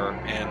as her,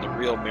 and the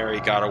real Mary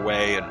got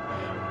away. And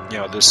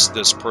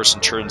this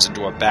person turns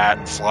into a bat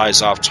and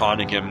flies off,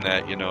 taunting him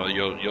that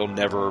you'll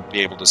never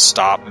be able to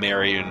stop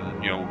Mary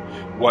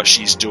and what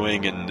she's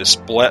doing in this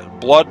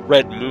blood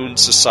red moon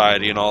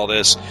society and all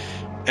this.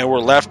 And we're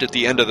left at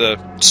the end of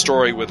the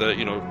story with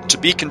to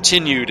be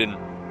continued, and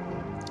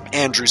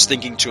Andrew's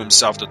thinking to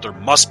himself that there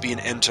must be an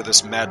end to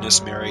this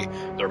madness, Mary.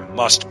 There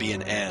must be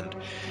an end.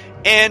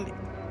 And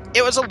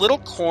it was a little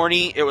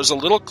corny. It was a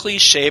little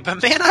cliche,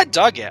 but man, I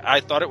dug it. I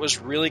thought it was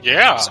really good.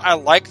 Yeah. I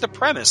like the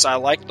premise. I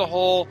like the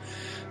whole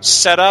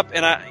setup.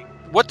 And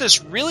what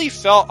this really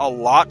felt a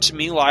lot to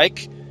me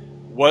like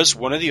was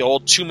one of the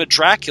old Tomb of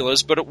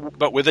Draculas,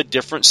 but with a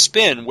different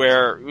spin,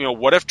 where,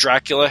 what if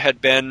Dracula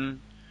had been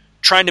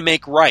trying to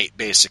make right,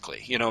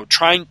 basically,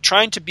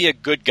 trying to be a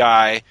good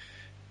guy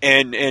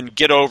and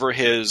get over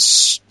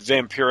his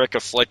vampiric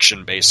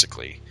affliction,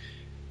 basically.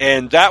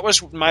 And that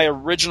was my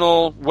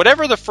original,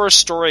 whatever the first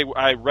story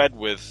I read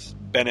with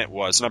Bennett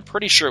was, and I'm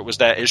pretty sure it was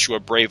that issue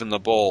of Brave and the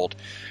Bold.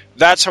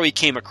 That's how he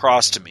came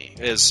across to me,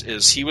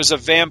 is he was a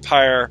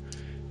vampire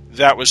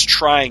that was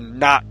trying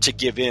not to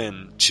give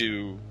in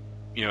to,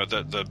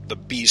 the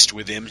beast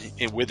within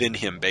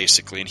him,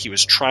 basically. And he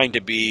was trying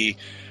to be,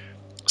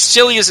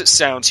 silly as it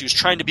sounds, he was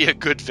trying to be a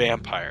good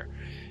vampire.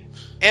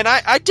 And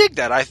I dig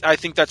that. I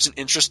think that's an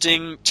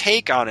interesting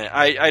take on it.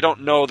 I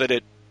don't know that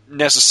it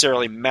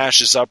necessarily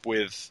mashes up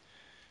with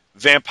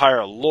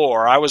vampire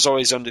lore. I was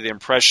always under the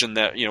impression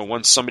that,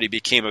 once somebody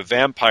became a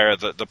vampire,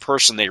 the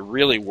person they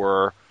really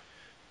were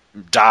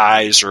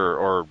dies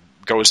or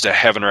goes to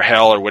heaven or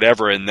hell or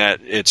whatever, and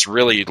that it's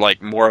really like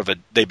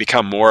they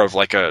become more of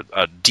like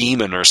a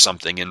demon or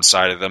something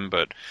inside of them.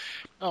 But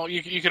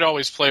you could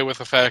always play with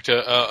the fact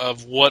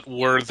of what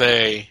were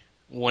they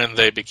when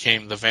they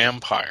became the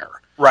vampire.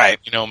 Right.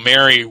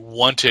 Mary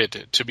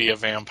wanted to be a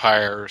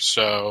vampire,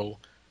 so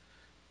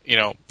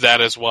that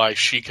is why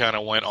she kind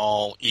of went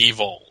all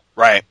evil,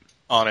 right,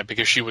 on it,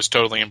 because she was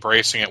totally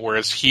embracing it,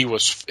 whereas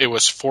it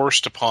was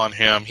forced upon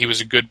him. He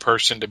was a good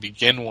person to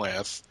begin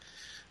with,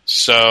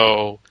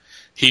 so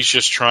he's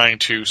just trying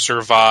to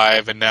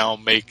survive and now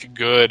make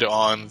good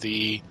on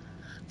the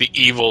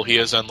evil he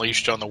has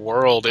unleashed on the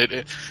world.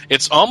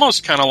 It's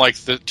almost kind of like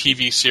the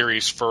TV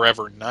series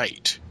Forever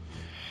Knight.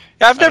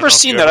 Yeah, I've never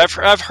seen that.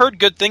 I've heard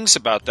good things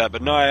about that,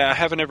 but no, I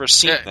haven't ever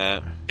seen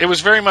that. It was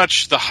very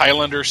much the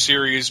Highlander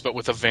series, but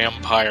with a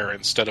vampire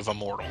instead of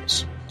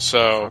immortals.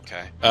 So,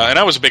 okay. And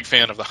I was a big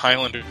fan of the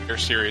Highlander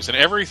series, and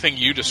everything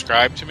you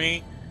described to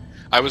me,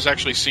 I was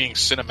actually seeing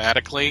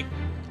cinematically.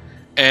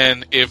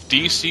 And if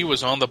DC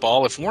was on the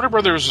ball, if Warner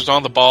Brothers was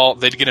on the ball,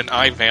 they'd get an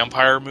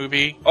iVampire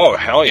movie. Oh,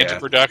 hell yeah.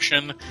 Into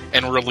production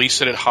and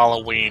release it at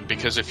Halloween.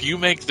 Because if you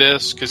make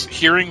this, because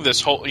hearing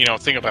this whole,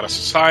 thing about a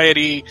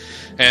society,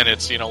 and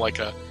it's, like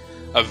a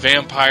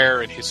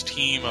vampire and his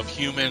team of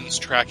humans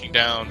tracking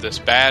down this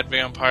bad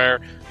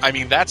vampire, I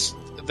mean, that's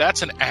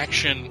an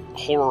action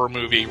horror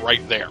movie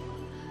right there.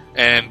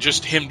 And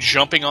just him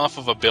jumping off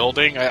of a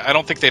building, I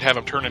don't think they'd have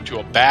him turn into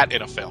a bat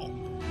in a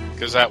film.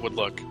 Because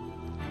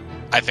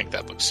I think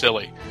that looks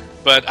silly.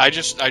 But I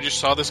just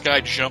saw this guy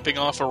jumping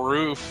off a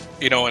roof,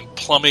 and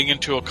plumbing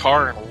into a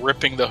car and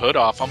ripping the hood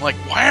off. I'm like,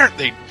 why aren't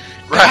they?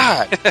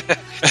 God.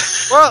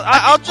 Well,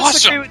 I'll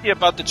disagree with you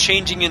about the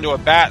changing into a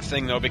bat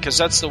thing, though, because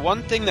that's the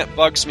one thing that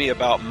bugs me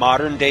about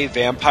modern day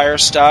vampire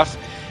stuff,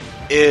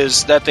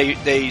 is that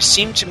they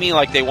seem to me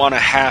like they want to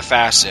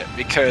half-ass it.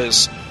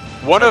 Because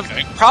one of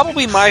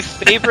probably my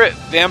favorite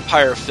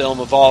vampire film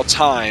of all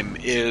time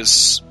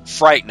is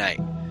Fright Night.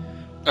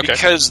 Okay.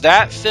 Because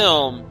that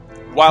film,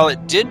 while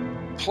it did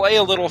play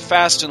a little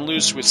fast and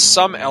loose with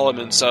some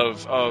elements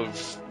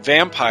of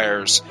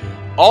vampires,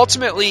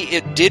 ultimately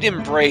it did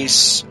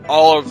embrace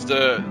all of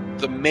the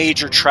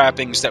major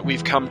trappings that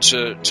we've come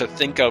to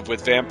think of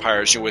with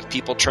vampires, with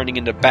people turning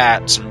into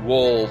bats and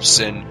wolves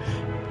and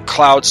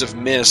clouds of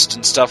mist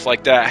and stuff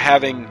like that,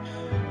 having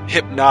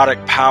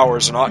hypnotic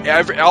powers, and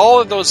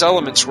all of those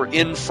elements were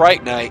in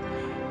Fright Night.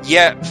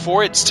 Yet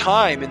for its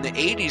time in the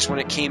 80s when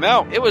it came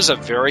out, it was a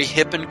very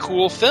hip and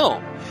cool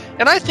film.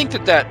 And I think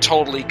that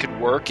totally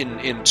could work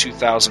in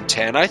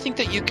 2010. I think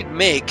that you could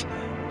make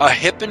a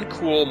hip and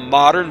cool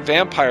modern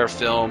vampire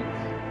film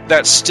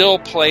that still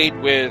played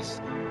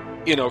with,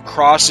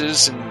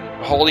 crosses and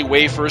holy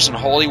wafers and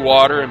holy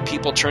water and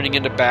people turning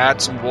into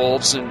bats and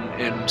wolves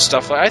and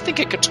stuff like that. I think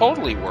it could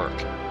totally work.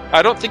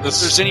 I don't think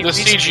there's any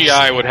reason. The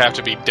CGI would have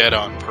to be dead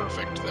on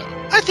perfect,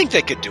 though. I think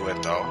they could do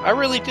it, though. I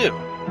really do.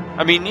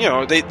 I mean,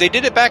 they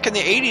did it back in the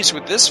 80s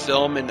with this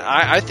film, and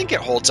I think it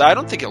holds. I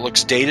don't think it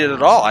looks dated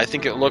at all. I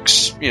think it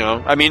looks,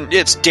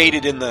 it's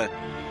dated in the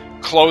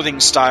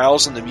clothing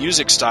styles and the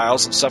music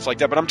styles and stuff like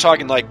that, but I'm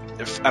talking like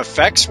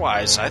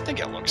effects-wise, I think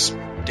it looks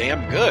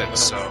damn good.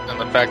 And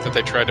the fact that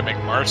they tried to make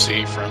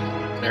Marcy from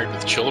Married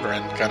with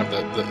Children kind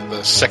of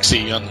the sexy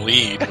young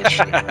lead, which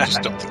I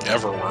just don't think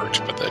ever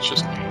worked, but that's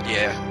just me.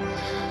 Yeah.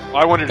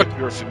 Well, I wondered if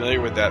you were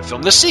familiar with that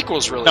film. The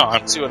sequel's really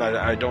good too, and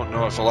I don't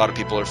know if a lot of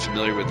people are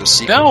familiar with the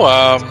sequel.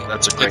 No,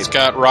 that's a great. It's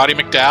got Roddy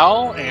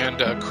McDowall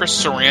and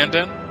Chris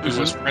Sarandon, who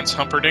was Prince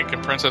Humperdinck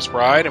and Princess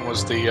Bride, and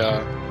was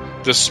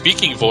the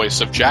speaking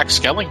voice of Jack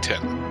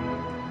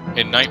Skellington.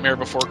 in Nightmare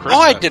Before Christmas. Oh,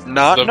 I did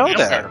not the know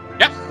vampire. that.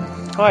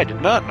 Yeah. Oh, I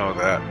did not know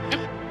that.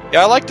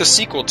 Yeah, I like the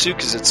sequel too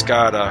because it's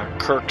got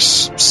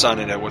Kirk's son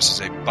in it. What's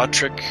his name?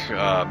 Buttrick,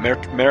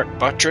 Merrick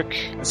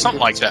Buttrick, Something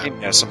like that.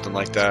 Yeah, something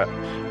like that.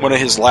 One of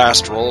his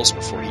last roles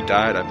before he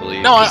died, I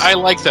believe. No, I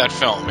like that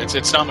film.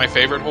 It's not my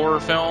favorite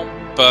horror film,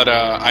 but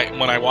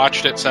when I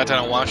watched it, sat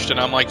down and watched it,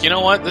 I'm like, you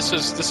know what? This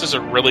is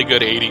a really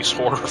good '80s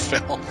horror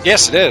film.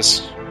 Yes, it is.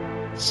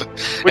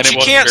 Which you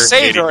can't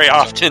say very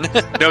often.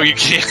 No, you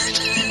can't.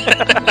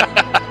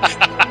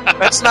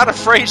 That's not a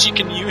phrase you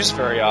can use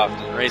very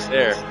often, right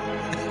there.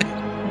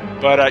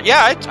 But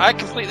yeah, I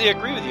completely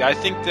agree with you. I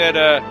think that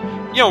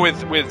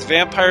with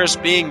vampires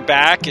being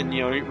back, and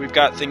we've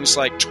got things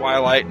like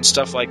Twilight and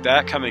stuff like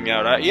that coming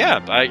out.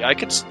 I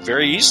could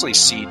very easily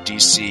see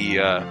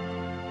DC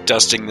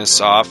dusting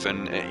this off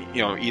and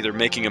either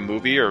making a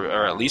movie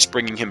or at least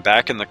bringing him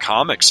back in the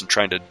comics and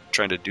trying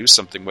to do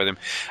something with him.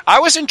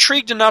 I was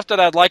intrigued enough that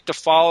I'd like to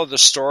follow the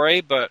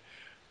story, but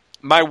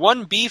my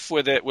one beef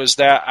with it was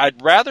that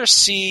I'd rather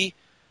see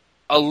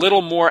a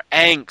little more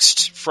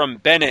angst from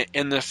Bennett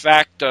in the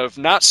fact of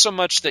not so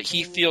much that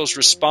he feels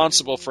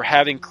responsible for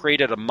having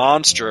created a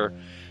monster,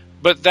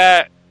 but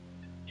that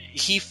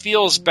he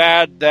feels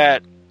bad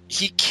that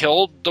he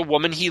killed the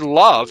woman he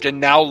loved, and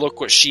now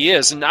look what she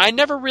is. And I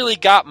never really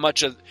got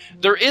much of...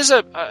 There is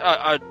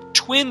a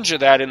twinge of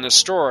that in the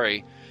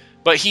story,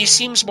 but he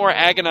seems more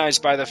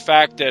agonized by the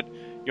fact that,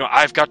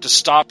 I've got to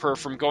stop her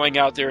from going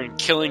out there and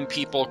killing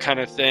people kind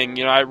of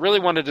thing. I really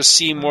wanted to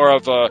see more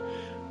of a,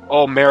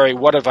 oh, Mary,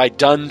 what have I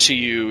done to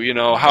you?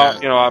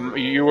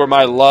 You were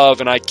my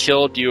love and I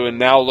killed you, and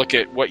now look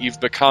at what you've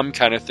become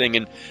kind of thing.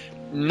 And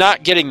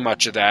not getting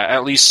much of that,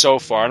 at least so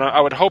far. And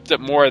I would hope that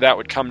more of that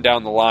would come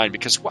down the line,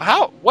 because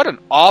what an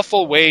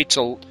awful way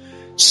to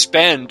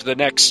spend the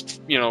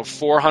next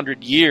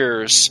 400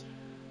 years.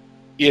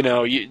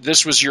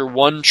 This was your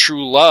one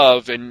true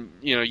love, and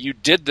you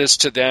did this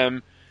to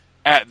them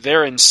at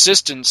their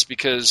insistence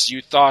because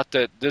you thought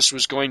that this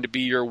was going to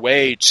be your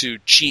way to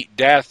cheat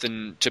death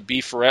and to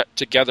be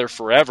together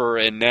forever,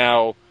 and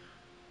now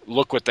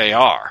look what they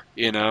are.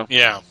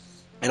 Yeah.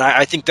 And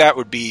I think that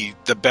would be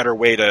the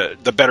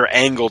better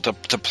angle to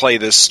play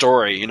this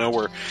story,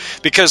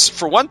 because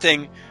for one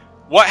thing,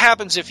 what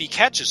happens if he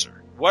catches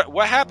her?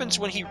 What happens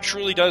when he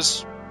truly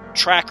does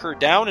track her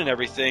down and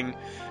everything?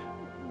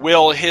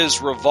 Will his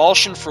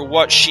revulsion for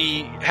what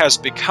she has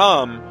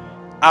become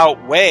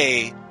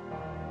outweigh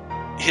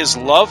his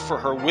love for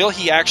her? Will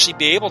he actually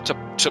be able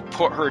to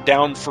put her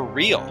down for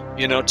real?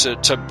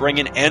 To bring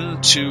an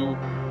end to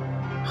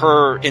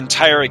her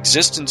entire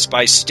existence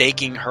by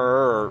staking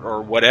her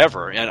or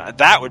whatever. And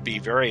that would be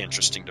very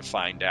interesting to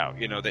find out,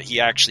 that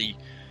he actually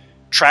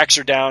tracks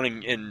her down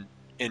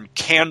and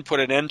can put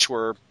an end to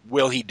her.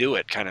 Will he do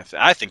it, kind of thing?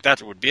 I think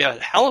that would be a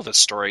hell of a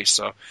story.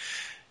 So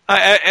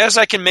as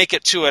I can make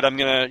it to it, I'm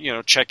going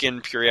to check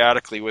in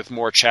periodically with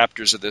more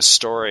chapters of this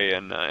story,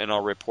 and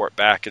I'll report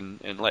back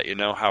and let you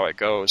know how it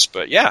goes.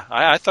 But yeah,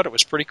 I thought it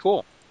was pretty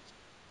cool.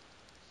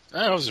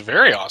 That was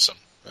very awesome.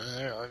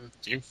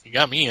 You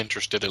got me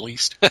interested, at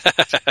least.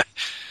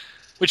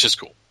 Which is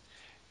cool.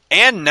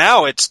 And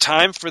now it's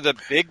time for the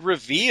big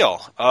reveal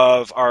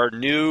of our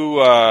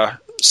new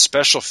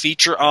special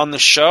feature on the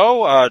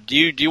show. Do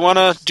you want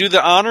to do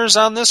the honors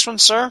on this one,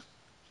 sir?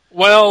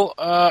 Well,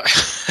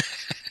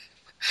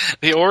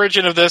 the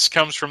origin of this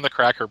comes from the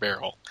Cracker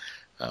Barrel.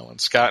 When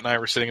Scott and I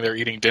were sitting there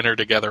eating dinner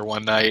together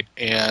one night,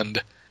 and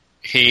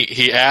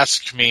he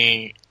asked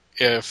me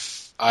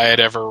if I had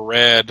ever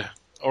read...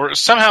 or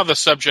somehow the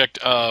subject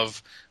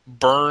of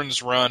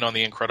Byrne's run on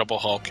The Incredible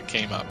Hulk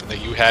came up, and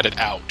that you had it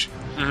out,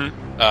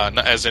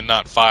 as in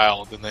not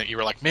filed, and that you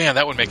were like, man,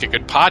 that would make a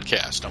good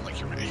podcast. I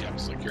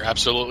was like, you're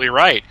absolutely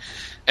right.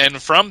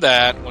 And from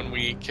that, when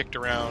we kicked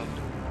around,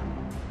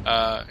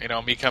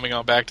 me coming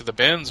on back to the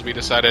bins, we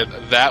decided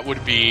that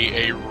would be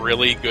a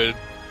really good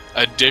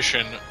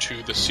addition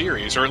to the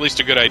series, or at least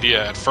a good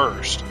idea at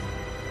first,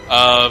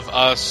 of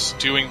us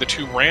doing the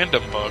two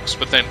random books,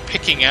 but then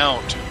picking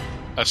out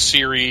a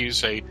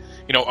series, a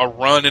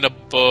run in a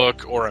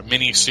book, or a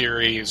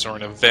mini-series, or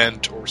an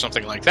event, or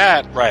something like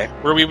that, right,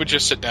 where we would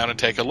just sit down and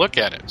take a look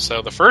at it.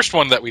 So the first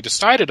one that we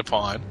decided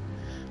upon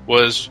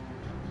was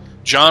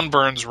John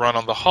Byrne's run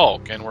on the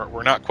Hulk, and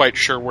we're not quite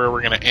sure where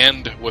we're going to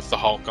end with the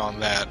Hulk on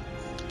that,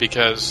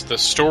 because the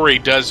story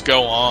does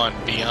go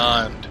on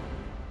beyond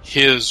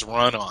his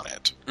run on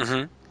it,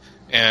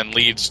 and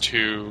leads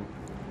to,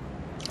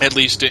 at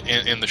least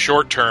in the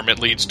short term, it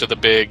leads to the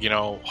big,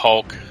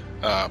 Hulk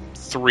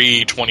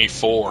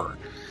 324,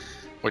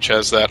 which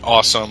has that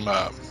awesome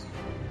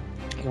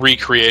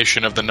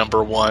recreation of the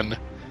number one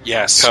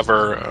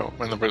cover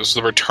when there was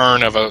the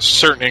return of a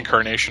certain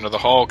incarnation of the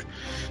Hulk.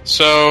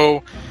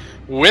 So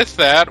with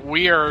that,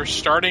 we are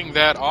starting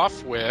that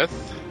off with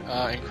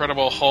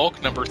Incredible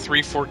Hulk number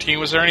 314.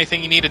 Was there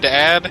anything you needed to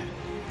add?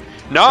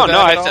 No,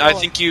 I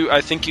think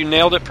you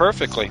nailed it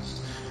perfectly.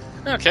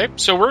 Okay,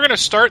 so we're going to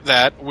start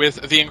that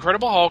with The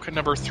Incredible Hulk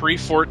number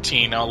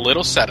 314. Now, a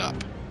little setup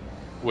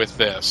with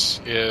this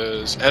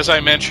is, as I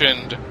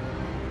mentioned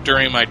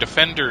during my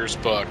Defenders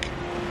book,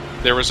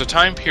 there was a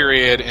time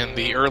period in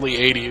the early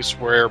 80s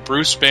where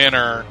Bruce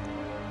Banner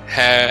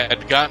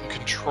had gotten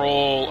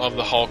control of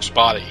the Hulk's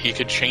body. He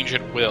could change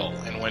at will,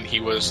 and when he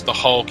was the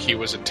Hulk, he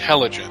was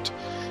intelligent.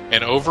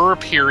 And over a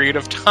period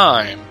of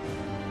time,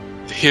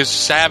 his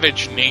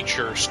savage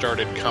nature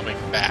started coming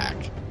back.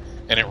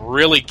 And it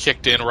really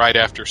kicked in right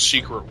after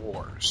Secret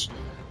Wars,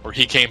 where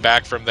he came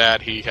back from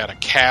that. He had a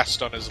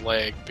cast on his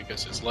leg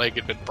because his leg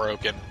had been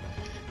broken,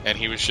 and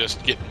he was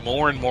just getting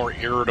more and more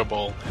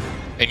irritable.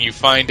 And you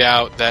find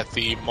out that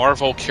the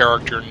Marvel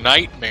character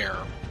Nightmare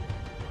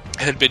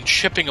had been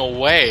chipping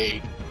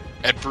away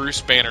at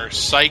Bruce Banner's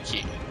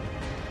psyche,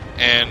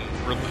 and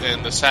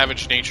the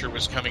savage nature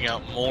was coming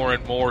out more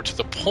and more, to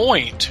the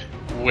point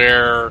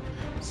where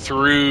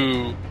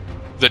through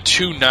the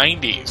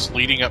 290s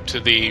leading up to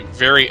the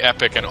very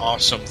epic and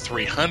awesome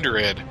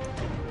 300,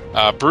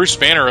 Bruce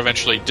Banner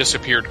eventually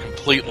disappeared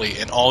completely,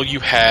 and all you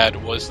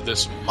had was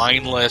this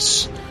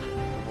mindless,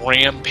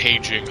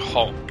 rampaging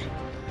Hulk.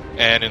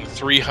 And in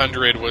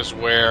 300 was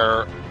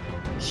where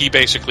he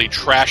basically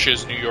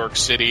trashes New York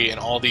City, and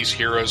all these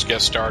heroes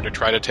guest star to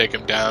try to take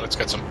him down. It's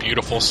got some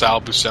beautiful Sal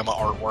Buscema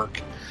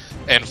artwork.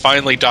 And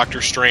finally,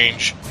 Doctor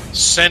Strange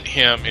sent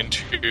him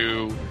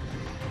into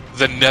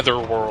the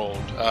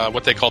Netherworld,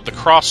 what they called the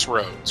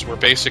Crossroads, where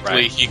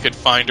basically he could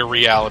find a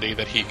reality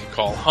that he could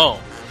call home.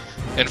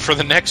 And for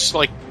the next,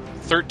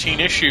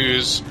 13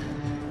 issues,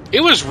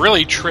 it was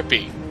really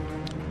trippy,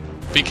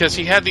 because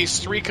he had these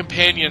three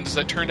companions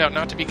that turned out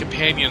not to be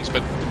companions,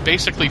 but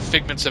basically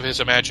figments of his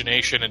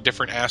imagination and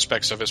different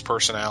aspects of his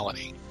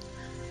personality.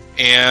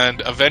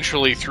 And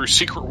eventually, through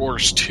Secret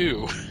Wars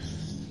 2,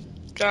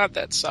 God,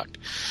 that sucked,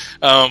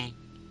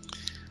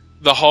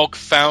 the Hulk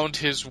found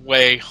his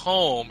way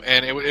home,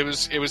 and it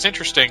was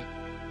interesting.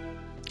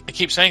 I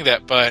keep saying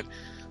that, but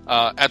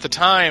at the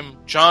time,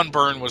 John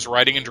Byrne was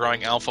writing and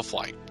drawing Alpha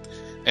Flight,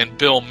 and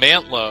Bill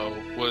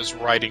Mantlo was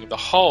writing the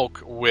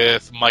Hulk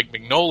with Mike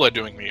Mignola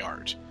doing the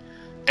art.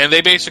 And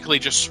they basically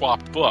just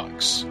swapped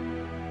books.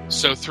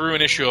 So through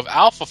an issue of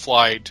Alpha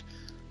Flight,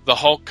 the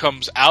Hulk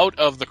comes out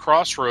of the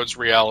Crossroads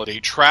reality,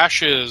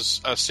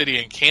 trashes a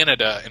city in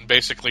Canada, and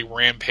basically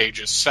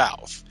rampages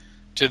south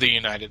to the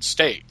United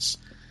States.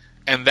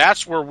 And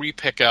that's where we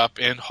pick up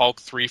in Hulk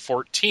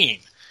 314.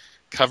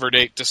 Cover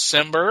date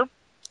December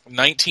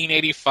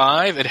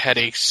 1985. It had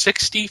a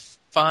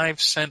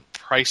 65-cent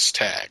price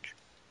tag.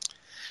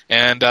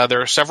 And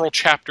there are several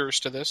chapters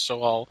to this,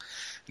 so I'll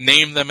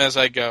name them as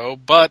I go.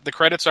 But the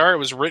credits are, it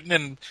was written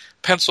and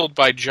penciled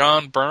by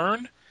John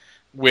Byrne,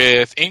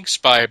 with inks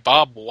by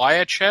Bob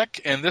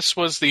Wyacek, and this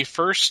was the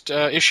first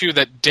issue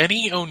that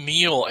Denny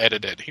O'Neil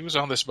edited. He was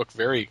on this book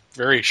very,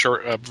 very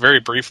short,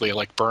 very briefly,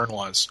 like Byrne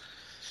was.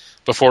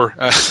 Before,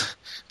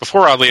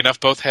 oddly enough,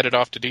 both headed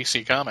off to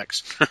DC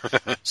Comics.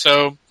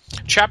 So,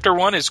 Chapter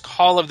 1 is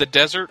Call of the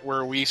Desert,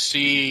 where we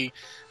see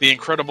the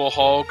Incredible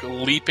Hulk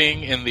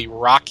leaping in the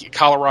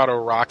Colorado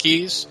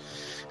Rockies.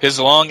 His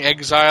long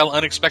exile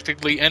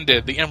unexpectedly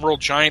ended. The Emerald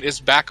Giant is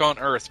back on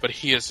Earth, but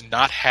he is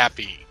not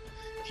happy.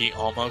 He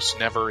almost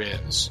never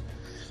is.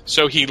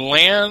 So he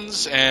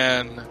lands,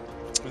 and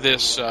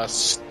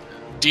this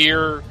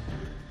deer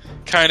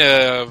kind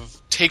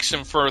of takes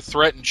him for a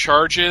threat and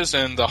charges,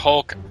 and the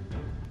Hulk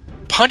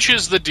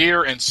punches the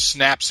deer and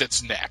snaps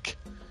its neck.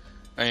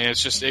 I mean,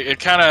 it's just, it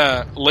kind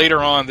of, later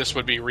on, this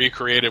would be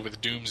recreated with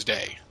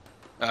Doomsday,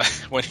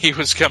 when he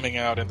was coming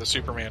out in the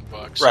Superman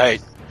books.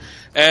 Right.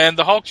 And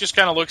the Hulk just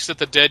kind of looks at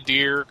the dead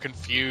deer,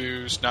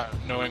 confused,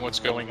 not knowing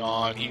what's going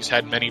on. He's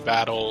had many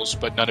battles,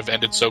 but none have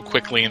ended so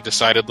quickly and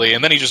decidedly.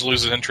 And then he just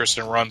loses interest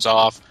and runs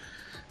off.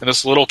 And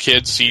this little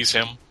kid sees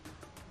him,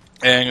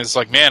 and is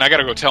like, man, I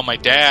gotta go tell my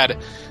dad.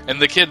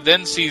 And the kid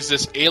then sees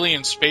this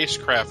alien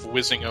spacecraft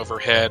whizzing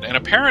overhead. And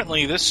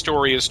apparently this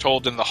story is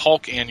told in the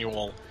Hulk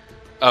annual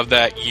of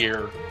that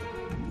year,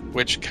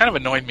 which kind of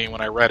annoyed me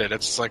when I read it.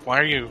 It's like, why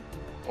are you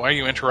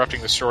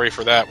interrupting the story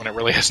for that when it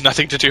really has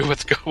nothing to do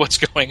with what's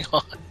going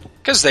on?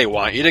 Because they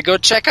want you to go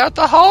check out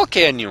the Hulk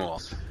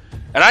annual.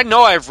 And I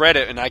know I've read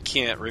it, and I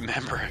can't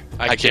remember.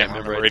 I can't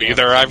remember it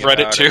either. I've read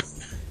it too.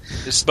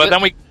 It's not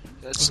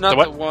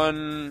the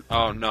one...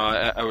 Oh, no.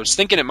 I was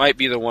thinking it might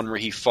be the one where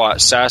he fought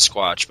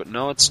Sasquatch, but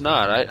no, it's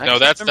not. No,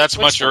 that's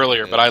much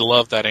earlier, but I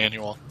love that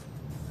annual.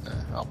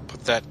 I'll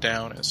put that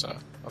down as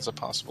a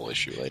possible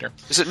issue later.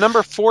 Is it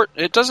number 4?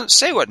 It doesn't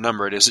say what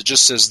number it is. It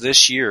just says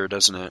this year,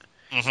 doesn't it?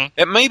 Mm-hmm.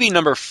 It may be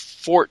number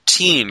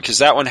 14, because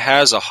that one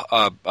has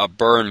a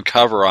Byrne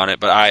cover on it,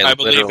 but I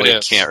literally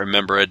can't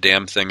remember a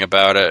damn thing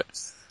about it.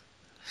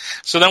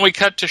 So then we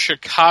cut to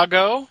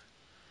Chicago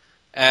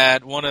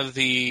at one of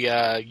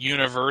the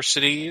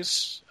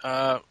universities.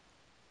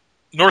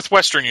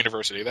 Northwestern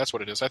University, that's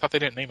what it is. I thought they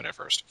didn't name it at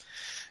first.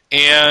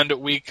 And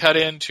we cut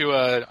into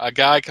a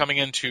guy coming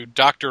into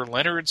Dr.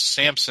 Leonard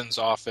Sampson's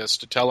office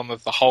to tell him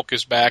that the Hulk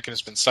is back and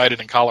has been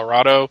sighted in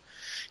Colorado.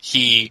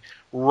 He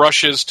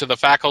rushes to the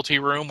faculty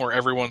room where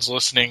everyone's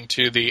listening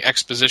to the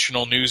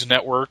Expositional News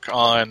Network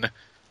on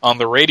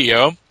the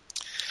radio,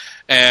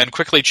 and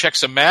quickly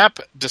checks a map,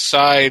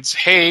 decides,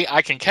 hey,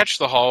 I can catch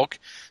the Hulk,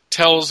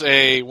 tells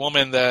a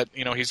woman that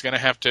he's going to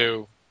have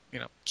to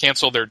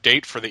cancel their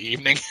date for the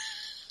evening.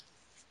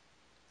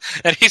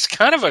 And he's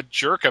kind of a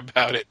jerk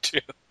about it, too.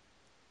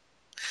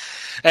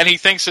 And he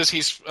thinks as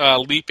he's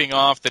leaping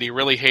off that he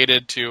really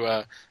hated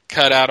to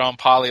cut out on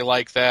Polly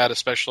like that,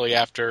 especially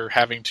after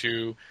having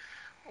to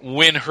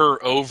win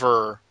her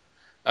over,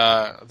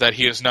 that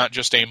he is not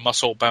just a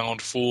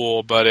muscle-bound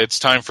fool, but it's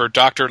time for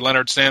Dr.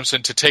 Leonard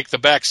Samson to take the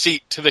back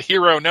seat to the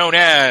hero known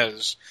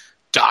as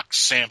Doc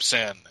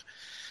Samson.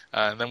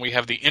 And then we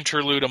have the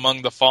interlude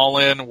among the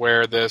fallen,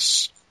 where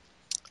this,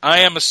 I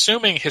am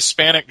assuming,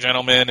 Hispanic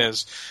gentleman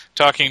is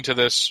talking to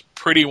this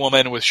pretty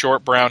woman with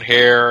short brown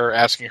hair,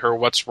 asking her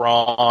what's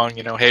wrong,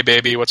 hey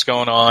baby, what's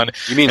going on?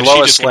 You mean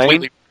Lois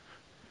Lane?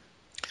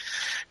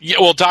 Yeah,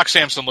 well, Doc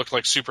Samson looked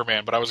like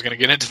Superman, but I was going to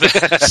get into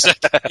that in a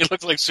second. He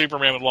looked like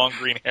Superman with long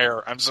green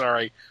hair. I'm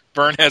sorry.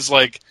 Byrne has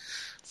like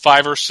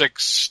 5 or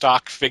 6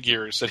 stock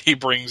figures that he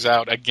brings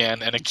out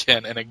again and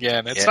again and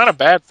again. It's not a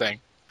bad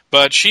thing.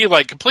 But she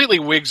completely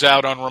wigs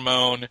out on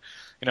Ramon,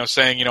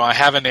 saying, I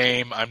have a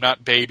name, I'm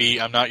not baby,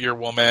 I'm not your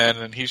woman.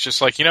 And he's just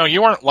like,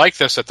 you weren't like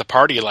this at the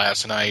party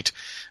last night.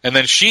 And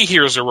then she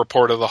hears a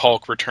report of the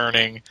Hulk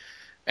returning,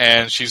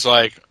 and she's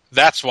like,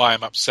 that's why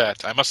I'm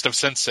upset. I must have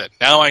sensed it.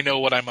 Now I know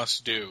what I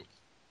must do.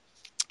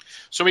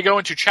 So we go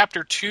into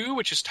Chapter 2,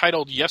 which is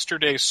titled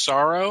Yesterday's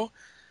Sorrow.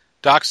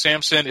 Doc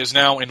Samson is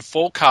now in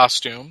full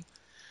costume,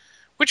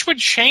 which would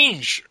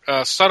change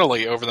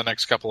subtly over the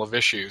next couple of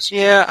issues.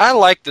 Yeah, I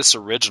like this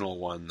original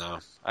one, though.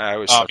 I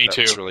always thought that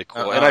was really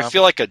cool. And I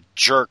feel like a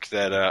jerk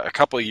that a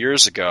couple of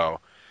years ago,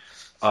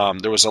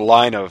 there was a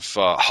line of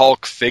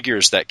Hulk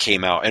figures that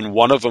came out, and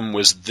one of them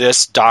was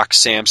this Doc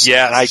Samson.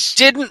 Yes. And I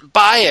didn't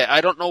buy it.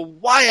 I don't know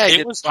why I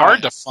didn't. It was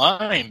hard to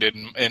find,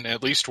 in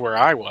at least where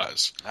I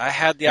was. I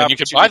had the and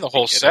opportunity. You could buy the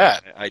whole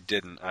set. I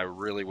didn't. I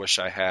really wish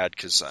I had,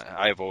 because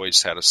I've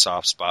always had a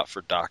soft spot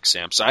for Doc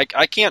Samson.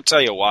 I can't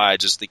tell you why. I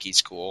just think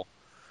he's cool.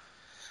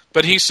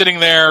 But he's sitting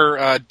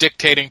there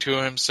dictating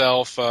to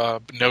himself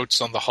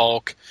notes on the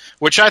Hulk,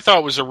 which I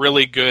thought was a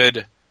really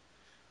good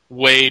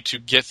way to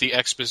get the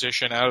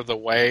exposition out of the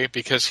way,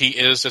 because he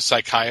is a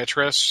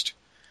psychiatrist,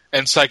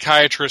 and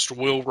psychiatrists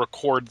will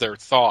record their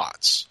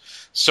thoughts.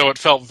 So it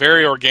felt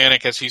very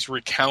organic as he's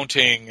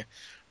recounting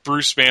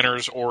Bruce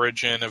Banner's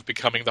origin of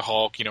becoming the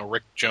Hulk.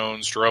 Rick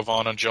Jones drove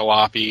on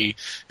jalopy,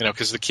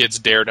 because the kids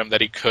dared him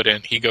that he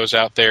couldn't. He goes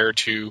out there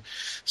to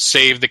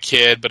save the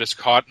kid, but is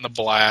caught in the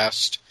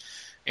blast.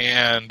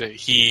 And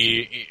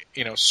he,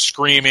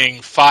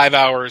 screaming. 5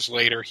 hours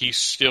later, he's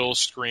still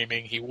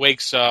screaming. He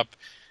wakes up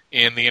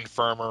in the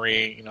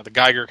infirmary. The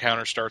Geiger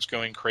counter starts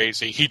going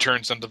crazy. He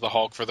turns into the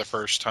Hulk for the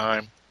first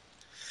time.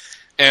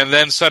 And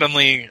then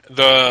suddenly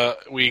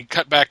we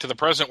cut back to the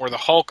present, where the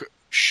Hulk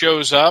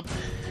shows up,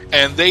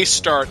 and they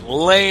start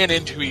laying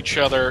into each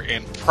other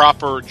in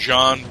proper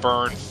John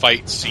Byrne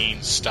fight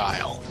scene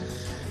style.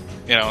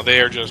 They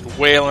are just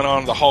wailing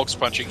on. The Hulk's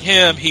punching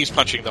him. He's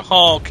punching the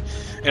Hulk.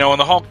 And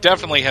the Hulk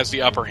definitely has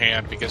the upper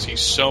hand because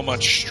he's so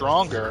much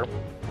stronger.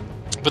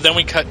 But then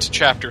we cut to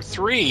Chapter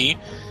 3,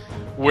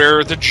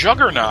 where the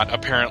Juggernaut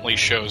apparently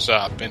shows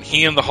up, and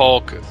he and the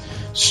Hulk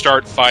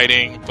start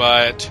fighting,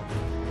 but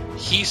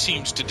he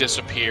seems to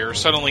disappear.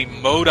 Suddenly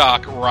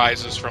MODOK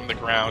rises from the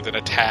ground and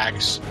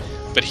attacks,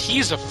 but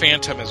he's a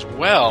phantom as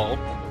well.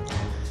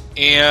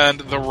 And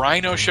the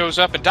Rhino shows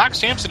up, and Doc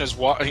Samson is,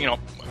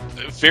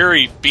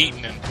 very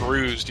beaten and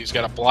bruised. He's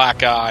got a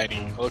black eye, and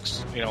he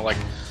looks, like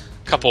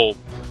a couple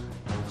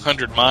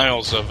 100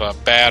 miles of a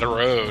bad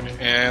road.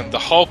 And the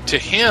Hulk, to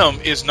him,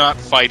 is not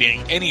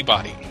fighting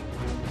anybody.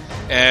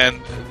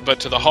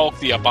 But to the Hulk,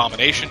 the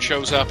Abomination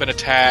shows up and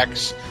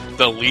attacks.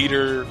 The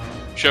Leader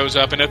shows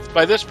up, and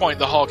by this point,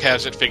 the Hulk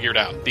has it figured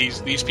out.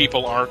 These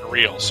people aren't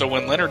real. So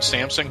when Leonard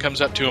Samson comes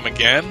up to him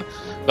again,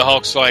 the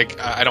Hulk's like,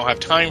 I don't have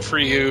time for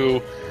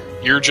you.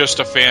 You're just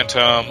a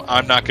phantom.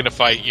 I'm not going to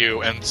fight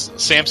you. And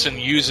Samson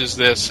uses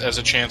this as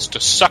a chance to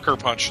sucker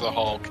punch the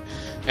Hulk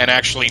and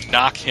actually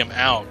knock him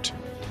out.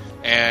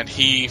 And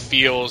he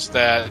feels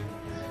that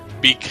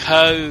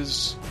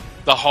because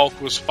the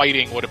Hulk was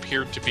fighting what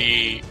appeared to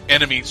be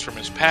enemies from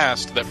his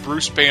past, that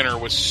Bruce Banner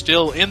was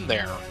still in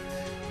there,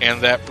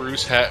 and that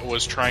Bruce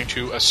was trying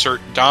to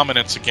assert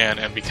dominance again.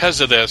 And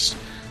because of this,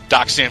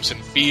 Doc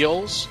Samson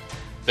feels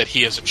that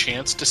he has a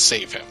chance to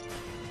save him.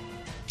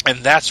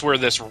 And that's where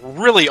this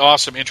really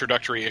awesome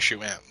introductory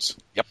issue ends.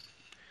 Yep.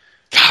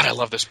 God, I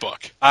love this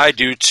book. I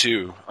do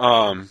too.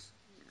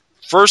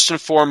 First and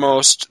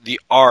foremost, the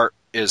art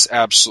is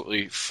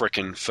absolutely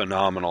freaking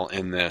phenomenal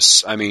in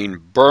this. I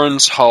mean,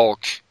 Byrne's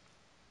Hulk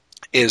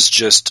is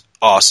just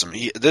awesome.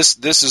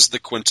 This is the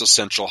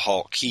quintessential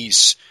Hulk.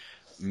 He's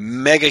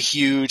mega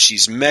huge.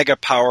 He's mega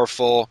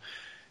powerful.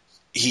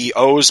 He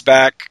owes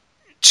back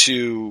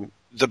to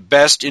the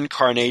best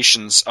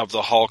incarnations of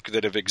the Hulk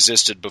that have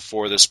existed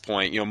before this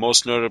point.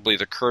 Most notably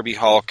the Kirby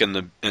Hulk and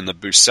the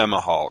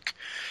Buscema Hulk.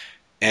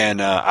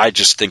 And I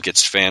just think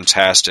it's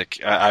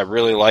fantastic. I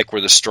really like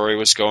where the story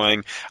was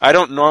going. I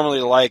don't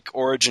normally like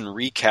origin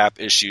recap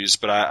issues,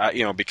 but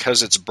I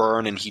because it's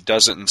Byrne and he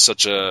does it in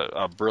such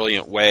a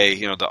brilliant way.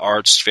 The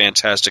art's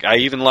fantastic. I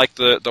even like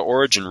the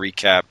origin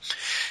recap.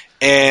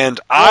 And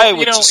Well, I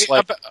would just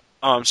like...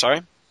 Oh, I'm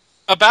sorry?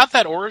 About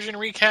that origin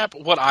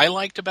recap, what I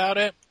liked about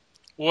it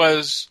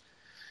was,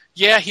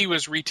 yeah, he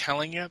was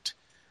retelling it,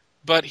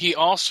 but he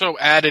also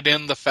added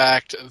in the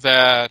fact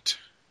that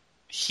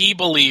he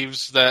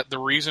believes that the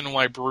reason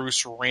why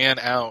Bruce ran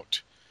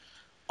out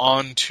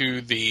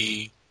onto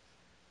the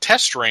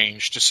test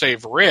range to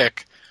save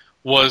Rick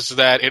was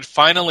that it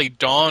finally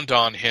dawned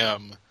on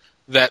him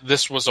that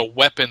this was a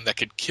weapon that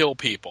could kill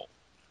people.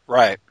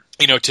 Right.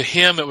 To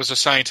him it was a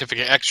scientific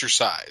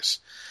exercise.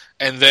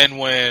 And then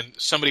when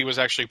somebody was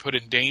actually put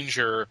in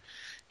danger,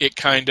 it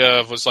kind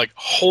of was like,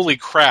 holy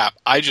crap,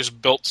 I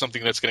just built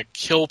something that's going to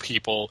kill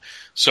people,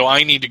 so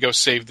I need to go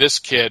save this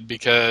kid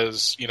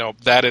because,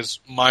 that is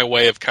my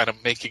way of kind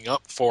of making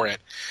up for it.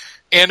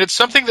 And it's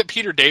something that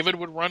Peter David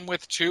would run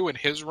with, too, in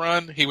his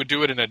run. He would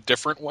do it in a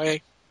different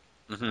way.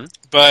 Mm-hmm.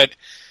 But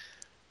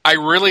I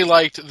really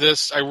liked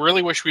this. I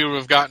really wish we would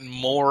have gotten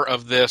more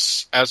of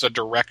this as a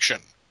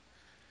direction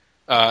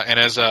and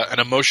as an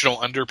emotional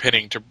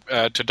underpinning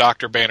to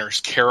Dr.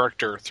 Banner's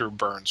character through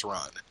Byrne's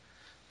run.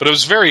 But it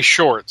was very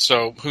short,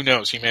 so who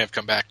knows? He may have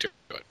come back to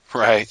it.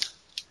 Right.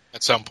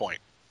 At some point.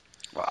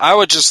 Well, I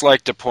would just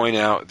like to point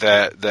out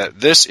that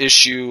this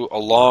issue,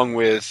 along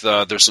with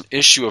there's an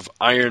issue of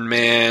Iron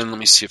Man. Let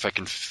me see if I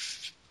can.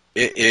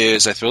 It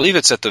is, I believe,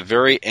 it's at the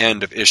very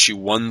end of issue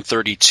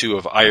 132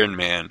 of Iron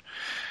Man.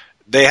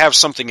 They have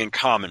something in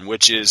common,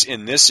 which is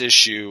in this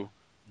issue,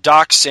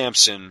 Doc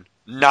Samson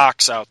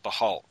knocks out the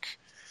Hulk.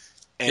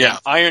 And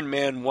Iron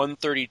Man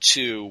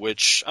 132,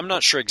 which I'm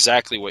not sure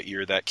exactly what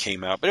year that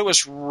came out, but it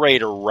was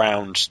right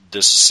around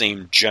this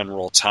same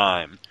general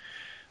time.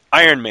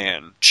 Iron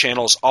Man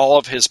channels all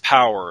of his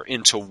power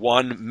into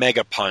one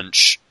mega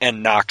punch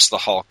and knocks the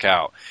Hulk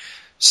out.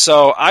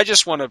 So I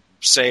just want to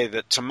say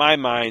that, to my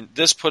mind,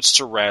 this puts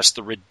to rest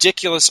the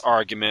ridiculous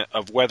argument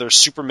of whether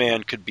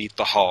Superman could beat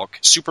the Hulk.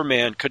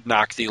 Superman could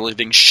knock the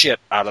living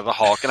shit out of the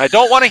Hulk, and I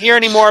don't want to hear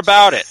any more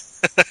about it.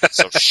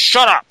 So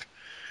shut up.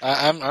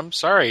 I'm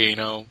sorry,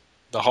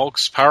 the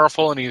Hulk's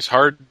powerful and he's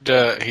hard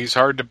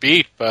to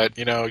beat, but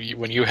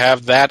when you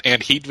have that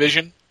and heat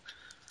vision,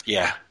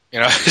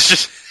 it's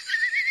just.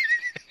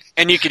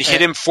 And you could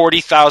hit him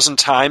 40,000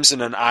 times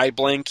in an eye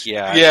blink,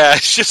 Yeah,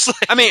 it's just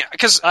like... I mean,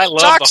 because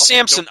Doc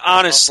Samson,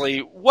 honestly,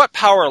 what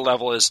power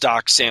level is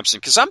Doc Samson?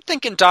 Because I'm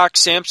thinking Doc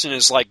Samson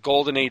is like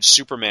Golden Age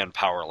Superman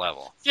power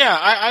level. Yeah,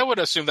 I would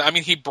assume that. I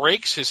mean, he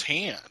breaks his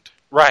hand.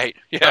 Right.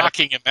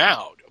 Knocking him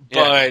out.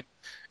 But,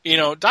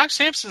 Doc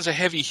Samson's a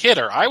heavy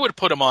hitter. I would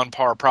put him on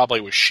par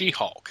probably with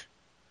She-Hulk.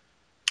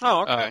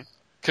 Oh, okay.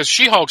 Because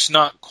She-Hulk's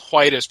not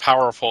quite as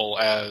powerful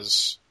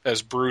as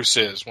Bruce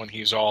is when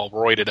he's all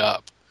roided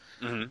up.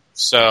 Mm-hmm.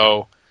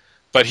 So,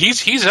 but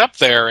he's up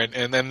there,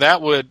 and then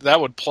that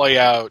would play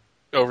out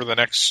over the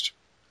next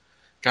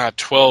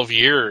 12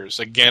 years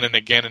again and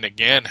again and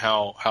again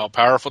how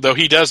powerful. Though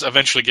he does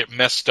eventually get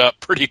messed up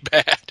pretty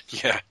bad.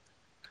 Yeah.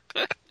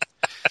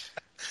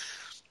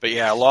 But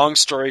yeah, long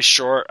story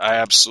short, I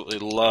absolutely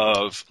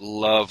love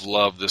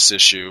this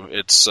issue.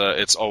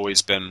 It's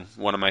always been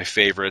one of my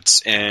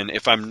favorites, and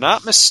if I'm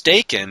not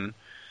mistaken,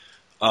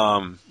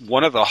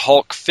 one of the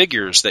Hulk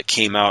figures that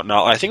came out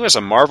now, I think it was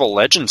a Marvel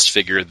Legends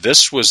figure.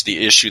 This was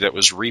the issue that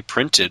was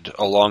reprinted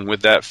along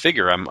with that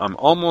figure. I'm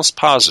almost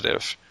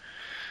positive.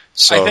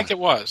 So, I think it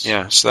was.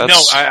 Yeah. So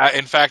that's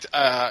in fact,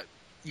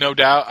 no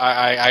doubt,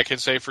 I can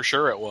say for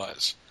sure it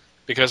was,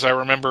 because I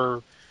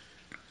remember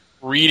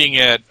reading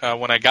it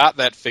when I got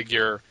that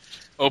figure,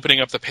 opening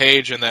up the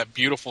page and that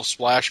beautiful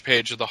splash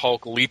page of the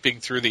Hulk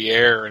leaping through the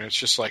air, and it's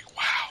just like,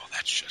 wow,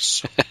 that's just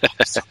so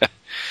awesome.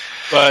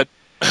 But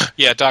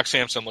yeah, Doc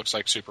Samson looks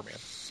like Superman.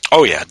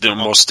 Oh yeah,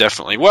 most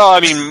definitely. Well, I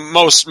mean,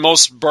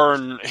 most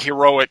Byrne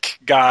heroic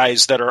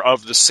guys that are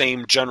of the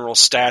same general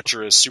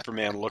stature as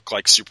Superman look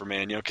like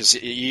Superman, because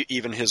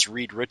even his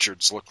Reed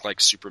Richards look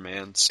like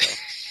Superman. So,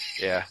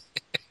 yeah.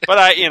 But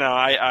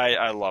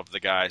I love the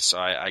guy, so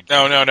I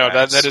no.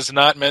 That is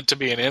not meant to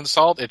be an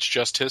insult. It's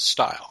just his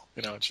style.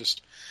 It's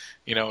just.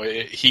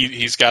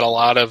 He's got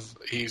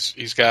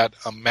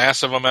a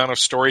massive amount of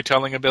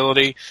storytelling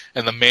ability,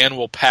 and the man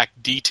will pack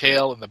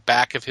detail in the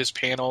back of his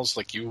panels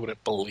like you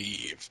wouldn't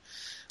believe.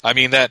 I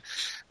mean, that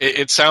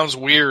it sounds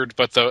weird,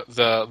 but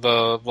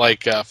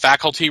the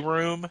faculty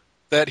room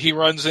that he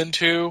runs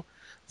into,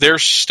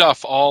 there's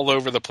stuff all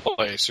over the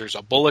place. There's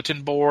a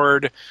bulletin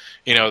board,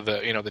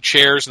 the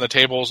chairs and the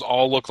tables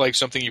all look like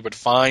something you would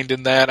find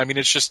in that. I mean,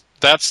 it's just,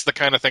 that's the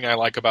kind of thing I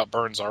like about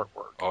Byrne's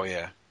artwork. Oh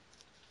yeah.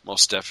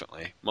 Most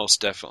definitely.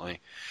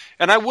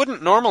 And I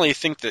wouldn't normally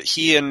think that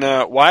he and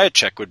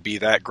Wyacek would be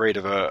that great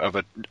of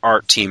an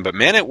art team, but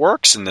man, it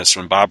works in this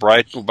one. Bob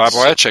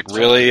Wyacek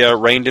really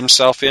reined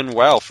himself in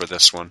well for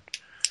this one,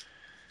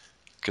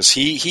 because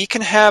he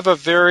can have a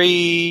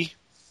very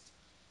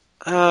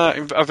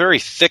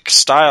thick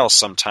style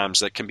sometimes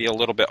that can be a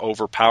little bit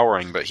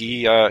overpowering, but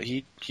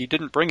he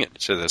didn't bring it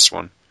to this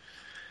one.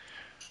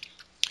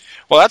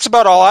 Well, that's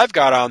about all I've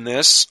got on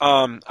this.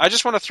 I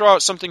just want to throw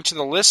out something to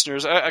the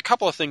listeners, a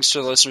couple of things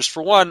to the listeners.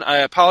 For one, I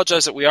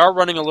apologize that we are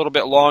running a little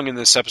bit long in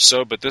this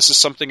episode, but this is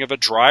something of a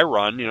dry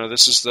run.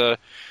 This is the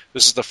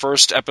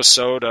first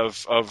episode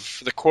of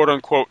the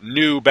quote-unquote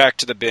new Back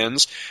to the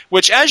Bins,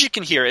 which, as you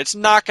can hear, it's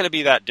not going to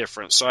be that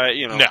different. So,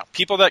 No.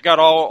 People that got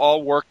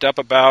all worked up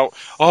about,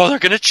 they're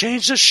going to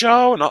change the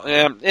show,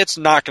 and it's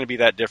not going to be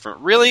that different.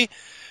 Really,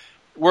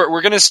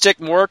 we're going to stick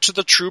more to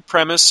the true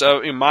premise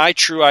of my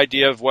true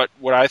idea of what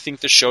I think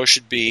the show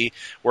should be.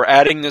 We're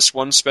adding this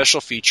one special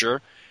feature,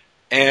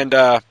 and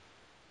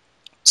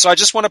so I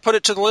just want to put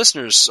it to the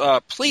listeners.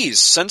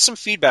 Please send some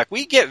feedback.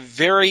 We get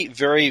very,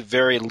 very,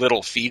 very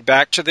little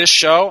feedback to this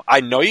show.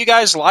 I know you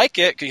guys like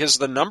it because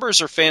the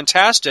numbers are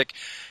fantastic,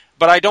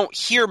 but I don't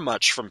hear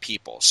much from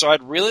people. So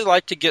I'd really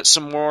like to get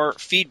some more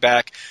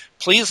feedback.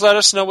 Please let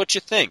us know what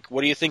you think.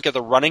 What do you think of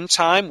the running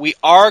time? We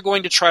are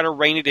going to try to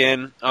rein it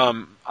in.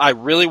 I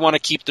really want to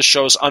keep the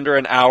shows under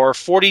an hour.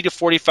 40 to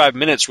 45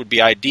 minutes would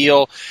be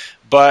ideal,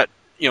 but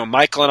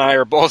Michael and I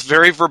are both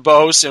very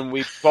verbose, and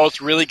we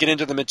both really get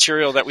into the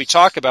material that we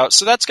talk about,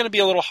 so that's going to be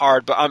a little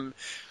hard, but I'm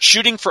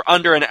shooting for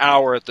under an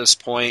hour at this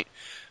point.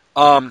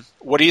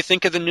 What do you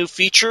think of the new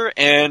feature,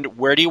 and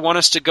where do you want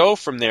us to go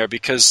from there?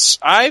 Because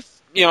I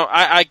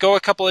go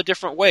a couple of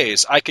different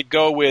ways. I could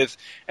go with,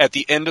 at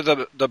the end of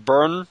the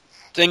burn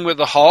thing with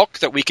the Hulk,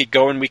 that we could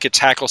go and we could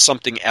tackle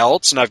something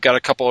else, and I've got a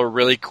couple of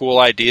really cool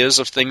ideas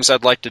of things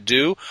I'd like to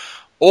do.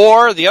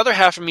 Or the other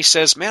half of me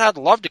says, man, I'd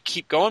love to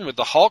keep going with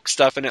the Hulk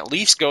stuff and at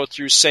least go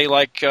through, say,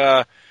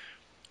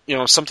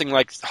 something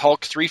like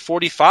Hulk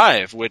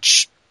 345,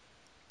 which,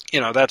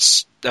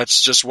 that's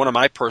just one of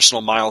my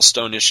personal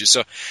milestone issues.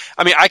 So,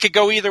 I could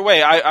go either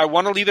way. I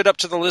want to leave it up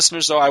to the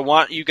listeners, though. I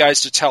want you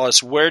guys to tell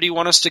us, where do you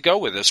want us to go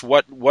with this?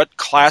 What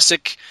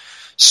classic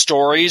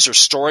stories or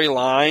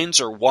storylines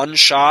or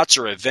one-shots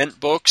or event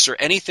books or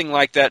anything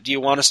like that do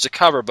you want us to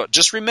cover? But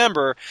just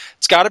remember,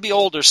 it's got to be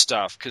older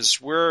stuff,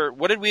 because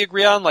what did we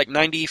agree on, like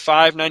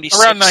 95,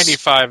 96? Around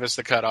 95 is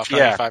the cutoff,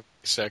 95,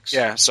 96.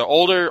 Yeah, so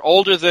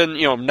older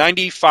than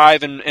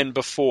 95 and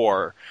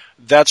before.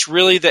 That's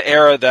really the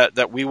era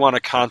that we want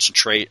to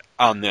concentrate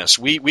on this.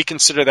 We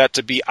consider that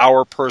to be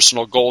our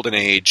personal golden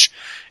age,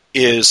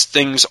 is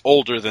things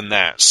older than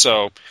that.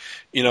 So,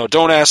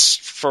 don't ask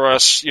for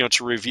us,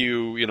 to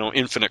review,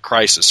 Infinite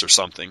Crisis or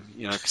something,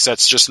 because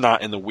that's just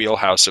not in the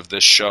wheelhouse of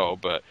this show.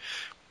 But,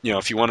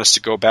 if you want us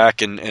to go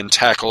back and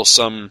tackle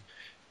some,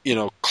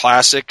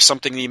 classic,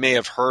 something that you may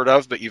have heard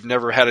of but you've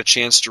never had a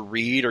chance to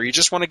read, or you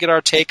just want to get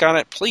our take on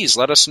it, please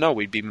let us know.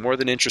 We'd be more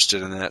than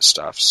interested in that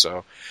stuff.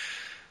 So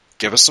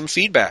give us some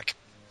feedback.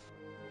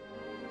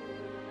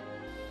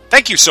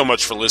 Thank you so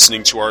much for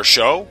listening to our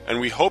show, and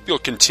we hope you'll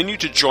continue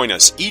to join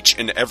us each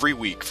and every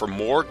week for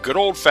more good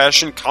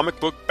old-fashioned comic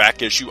book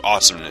back issue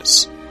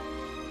awesomeness.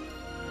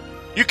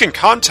 You can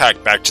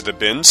contact Back to the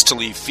Bins to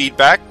leave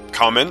feedback,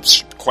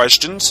 comments,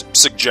 questions,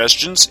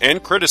 suggestions,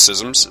 and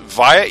criticisms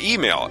via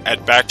email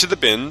at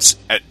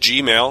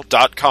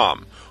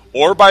backtothe.bins@gmail.com,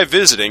 or by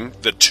visiting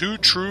the Two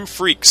True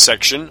Freaks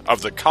section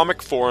of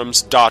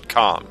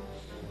thecomicforums.com.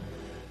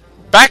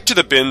 Back to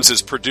the Bins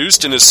is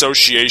produced in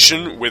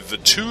association with the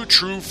Two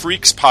True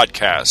Freaks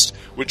podcast,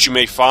 which you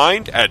may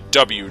find at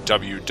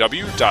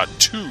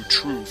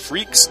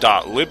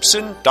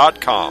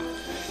www.twotruefreaks.libsyn.com,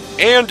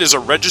 and is a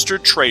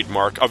registered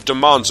trademark of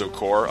DiManzo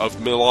Corps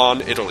of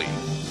Milan, Italy.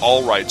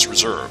 All rights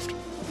reserved.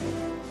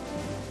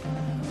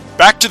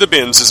 Back to the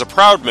Bins is a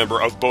proud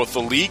member of both the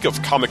League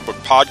of Comic Book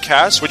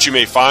Podcasts, which you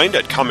may find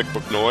at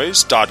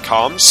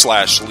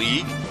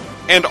comicbooknoise.com/league,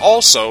 and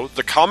also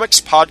the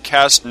Comics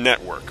Podcast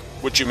Network,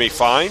 which you may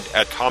find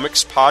at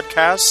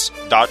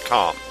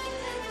comicspodcasts.com.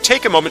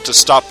 Take a moment to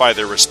stop by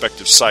their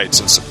respective sites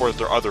and support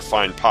their other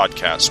fine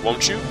podcasts,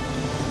 won't you?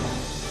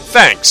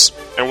 Thanks,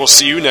 and we'll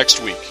see you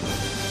next week.